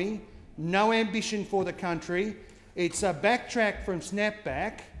economy, no ambition for the country. It's a backtrack from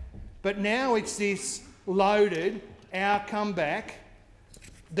snapback, but now it's this loaded our comeback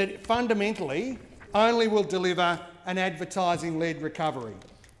that fundamentally only will deliver an advertising-led recovery.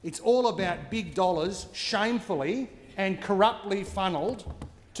 It's all about big dollars shamefully and corruptly funnelled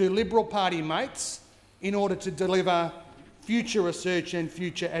to Liberal Party mates in order to deliver future research and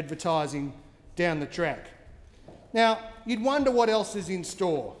future advertising down the track. Now, you'd wonder what else is in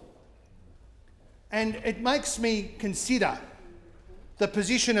store. And it makes me consider the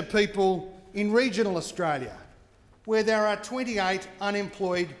position of people in regional Australia, where there are 28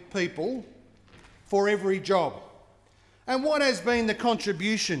 unemployed people for every job. And what has been the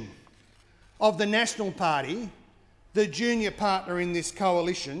contribution of the National Party, the junior partner in this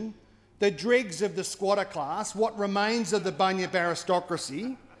coalition, the dregs of the squatter class, what remains of the Bunyip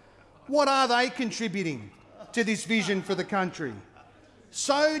aristocracy? What are they contributing to this vision for the country?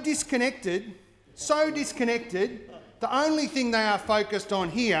 So disconnected, the only thing they are focused on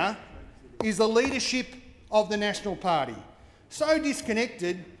here is the leadership of the National Party. So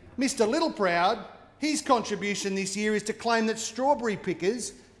disconnected, Mr Littleproud, his contribution this year is to claim that strawberry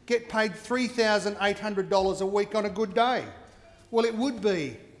pickers get paid $3,800 a week on a good day. Well, it would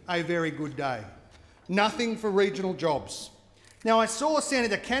be a very good day. Nothing for regional jobs. Now, I saw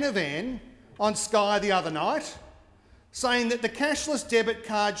Senator Canavan on Sky the other night saying that the cashless debit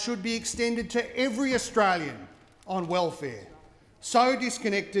card should be extended to every Australian on welfare. So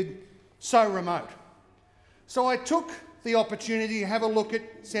disconnected, so remote. So I took the opportunity to have a look at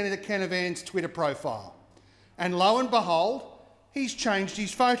Senator Canavan's Twitter profile, and lo and behold, he's changed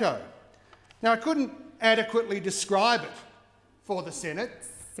his photo. Now, I couldn't adequately describe it for the Senate,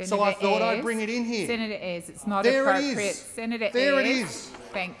 so I thought I'd bring it in here. Senator Ayres, it's not appropriate. It is. Senator there Ayres, it is.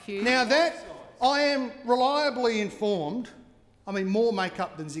 Thank you. Now that I am reliably informed, I mean more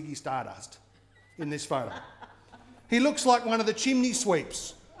makeup than Ziggy Stardust in this photo. He looks like one of the chimney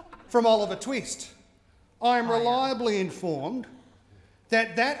sweeps from Oliver Twist. I am reliably informed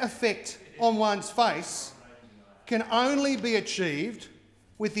that that effect on one's face can only be achieved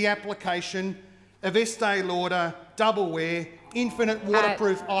with the application of Estee Lauder Double Wear Infinite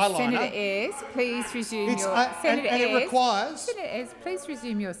Waterproof Eyeliner. Senator Ayres, please resume your... Senator Ayres, it requires... Senator Ayres, please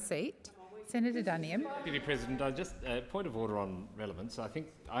resume your seat. Senator Duniam. Deputy President, just a point of order on relevance. I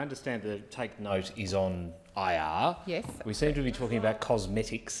understand the take note is on IR. Yes. We seem to be talking about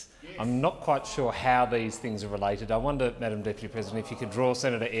cosmetics. I'm not quite sure how these things are related. I wonder, Madam Deputy President, if you could draw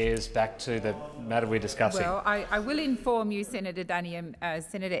Senator Ayres back to the matter we're discussing. Well, I will inform you, Senator Duniam,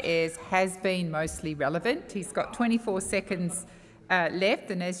 Senator Ayres has been mostly relevant. He's got 24 seconds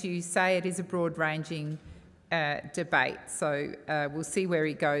left, and as you say, it is a broad-ranging debate. So we'll see where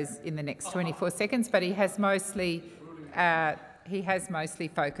he goes in the next 24 seconds, but he has mostly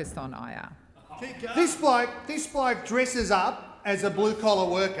focused on IR. This bloke dresses up as a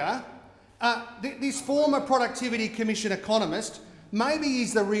blue-collar worker. This former Productivity Commission economist, maybe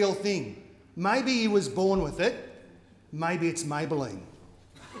he's the real thing. Maybe he was born with it. Maybe it's Maybelline.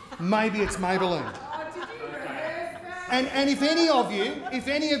 Maybe it's Maybelline. And if any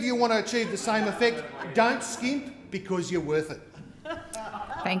of you want to achieve the same effect, don't skimp because you're worth it.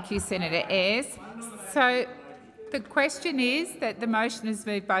 Thank you, Senator Ayres. So the question is that the motion is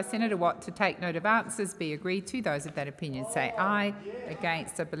moved by Senator Watt to take note of answers be agreed to. Those of that opinion say aye.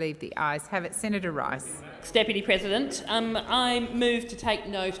 Against, I believe the ayes have it. Senator Rice. Deputy President, I move to take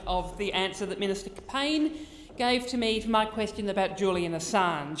note of the answer that Minister Payne gave to me for my question about Julian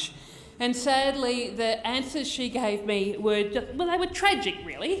Assange. And sadly, the answers she gave me were they were tragic,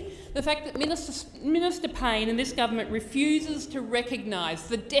 really. The fact that Minister Payne and this government refuses to recognise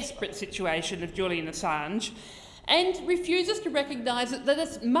the desperate situation of Julian Assange and refuses to recognise that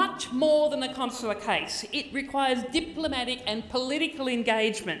it's much more than a consular case. It requires diplomatic and political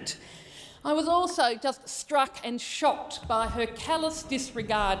engagement. I was also just struck and shocked by her callous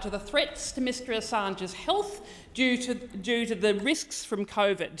disregard to the threats to Mr Assange's health due to the risks from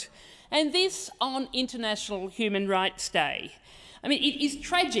COVID. And this on International Human Rights Day. I mean, it is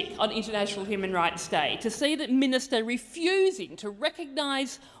tragic on International Human Rights Day to see the Minister refusing to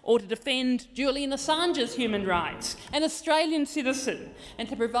recognise or to defend Julian Assange's human rights, an Australian citizen, and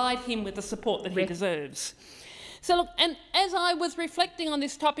to provide him with the support that he deserves. So, look, and as I was reflecting on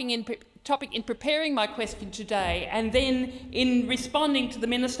this topic in preparing my question today and then in responding to the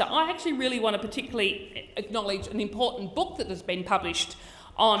Minister, I actually really want to particularly acknowledge an important book that has been published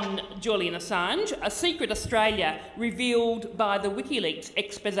on Julian Assange, A Secret Australia, revealed by the WikiLeaks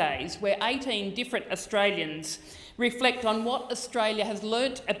exposés, where 18 different Australians reflect on what Australia has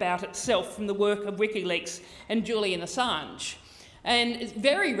learnt about itself from the work of WikiLeaks and Julian Assange. And it's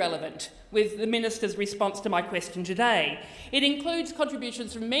very relevant with the Minister's response to my question today. It includes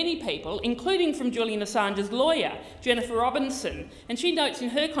contributions from many people, including from Julian Assange's lawyer, Jennifer Robinson, and she notes in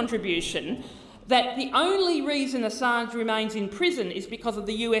her contribution that the only reason Assange remains in prison is because of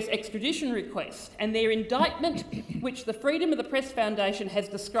the US extradition request and their indictment, which the Freedom of the Press Foundation has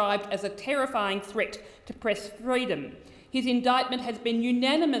described as a terrifying threat to press freedom. His indictment has been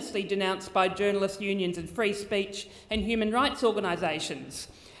unanimously denounced by journalist unions and free speech and human rights organisations,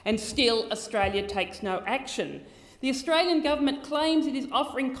 and still Australia takes no action. The Australian government claims it is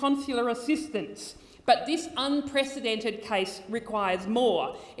offering consular assistance, but this unprecedented case requires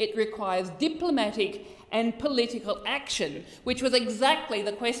more. It requires diplomatic and political action, which was exactly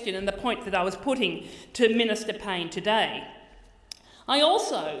the question and the point that I was putting to Minister Payne today. I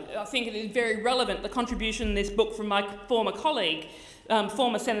think it is very relevant, the contribution in this book from my former colleague,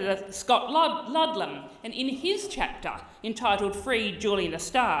 former Senator Scott Ludlam, and in his chapter entitled Free Julian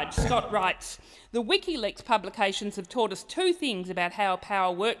Assange, Scott writes, "The WikiLeaks publications have taught us two things about how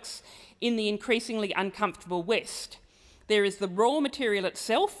power works in the increasingly uncomfortable West. There is the raw material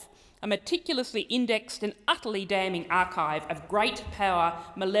itself, a meticulously indexed and utterly damning archive of great power,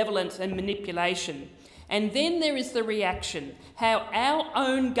 malevolence and manipulation. And then there is the reaction, how our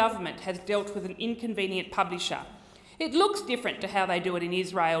own government has dealt with an inconvenient publisher. It looks different to how they do it in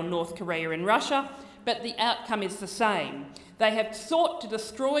Israel, North Korea and Russia, but the outcome is the same. They have sought to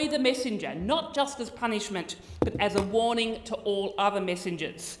destroy the messenger, not just as punishment, but as a warning to all other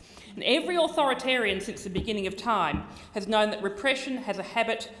messengers. And every authoritarian since the beginning of time has known that repression has a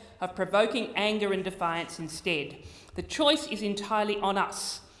habit of provoking anger and defiance instead. The choice is entirely on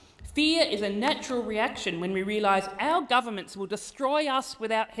us. Fear is a natural reaction when we realise our governments will destroy us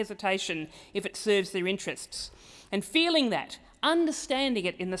without hesitation if it serves their interests. And feeling that, understanding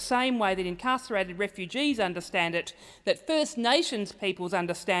it in the same way that incarcerated refugees understand it, that First Nations peoples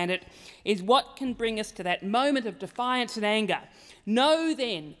understand it, is what can bring us to that moment of defiance and anger. Know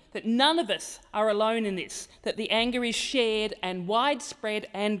then that none of us are alone in this, that the anger is shared and widespread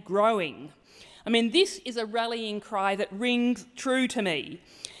and growing." I mean, this is a rallying cry that rings true to me.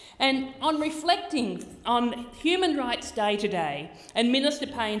 And on reflecting on Human Rights Day today and Minister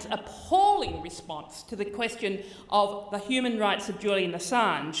Payne's appalling response to the question of the human rights of Julian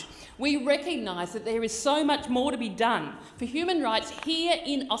Assange, we recognise that there is so much more to be done for human rights here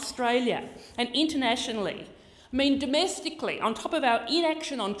in Australia and internationally. I mean, domestically, on top of our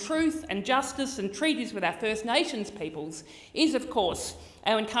inaction on truth and justice and treaties with our First Nations peoples, is, of course,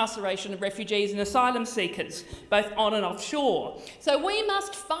 our incarceration of refugees and asylum seekers, both on and offshore. So we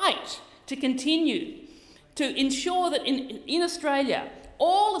must fight to continue to ensure that in Australia,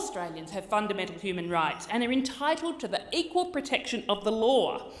 all Australians have fundamental human rights and are entitled to the equal protection of the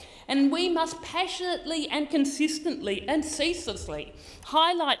law. And we must passionately and consistently and ceaselessly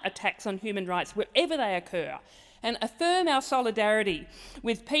highlight attacks on human rights wherever they occur and affirm our solidarity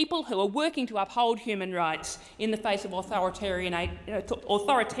with people who are working to uphold human rights in the face of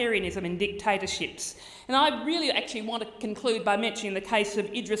authoritarianism and dictatorships. And I really actually want to conclude by mentioning the case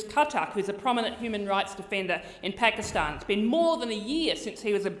of Idris Khattak, who's a prominent human rights defender in Pakistan. It's been more than a year since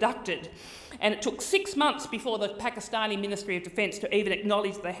he was abducted. and it took 6 months before the Pakistani Ministry of Defence to even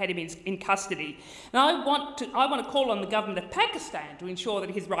acknowledge they had him in custody. And I want to call on the government of Pakistan to ensure that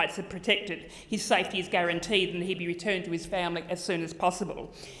his rights are protected, his safety is guaranteed, and he be returned to his family as soon as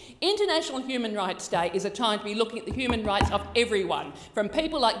possible. International Human Rights Day is a time to be looking at the human rights of everyone, from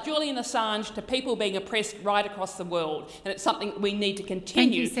people like Julian Assange to people being oppressed right across the world, and it's something we need to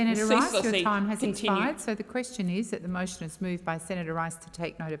continue. Thank you, Senator Rice. Your time has continue. expired. So the question is that the motion is moved by Senator Rice to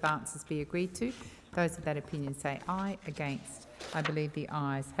take note of answers be agreed to. Those of that opinion say aye. Against? I believe the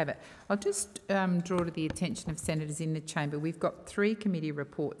ayes have it. I'll just draw to the attention of senators in the chamber. We've got 3 committee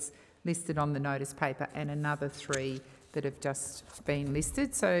reports listed on the notice paper and another 3 that have just been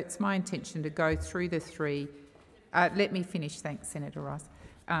listed. So it's my intention to go through the 3. Let me finish. Thanks, Senator Rice.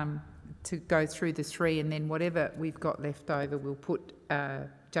 To go through the 3, and then whatever we've got left over we'll put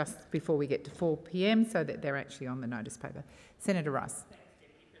just before we get to 4 p.m. so that they're actually on the notice paper. Senator Rice.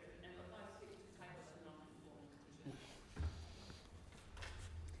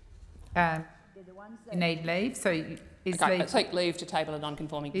 You need leave, so is Okay, leave... I take leave to table a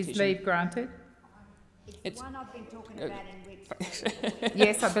non-conforming petition. Is leave granted? It's the one I've been talking about in weeks.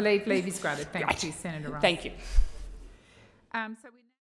 Yes, I believe leave is granted. Thank you, Senator Rice. Thank you. So we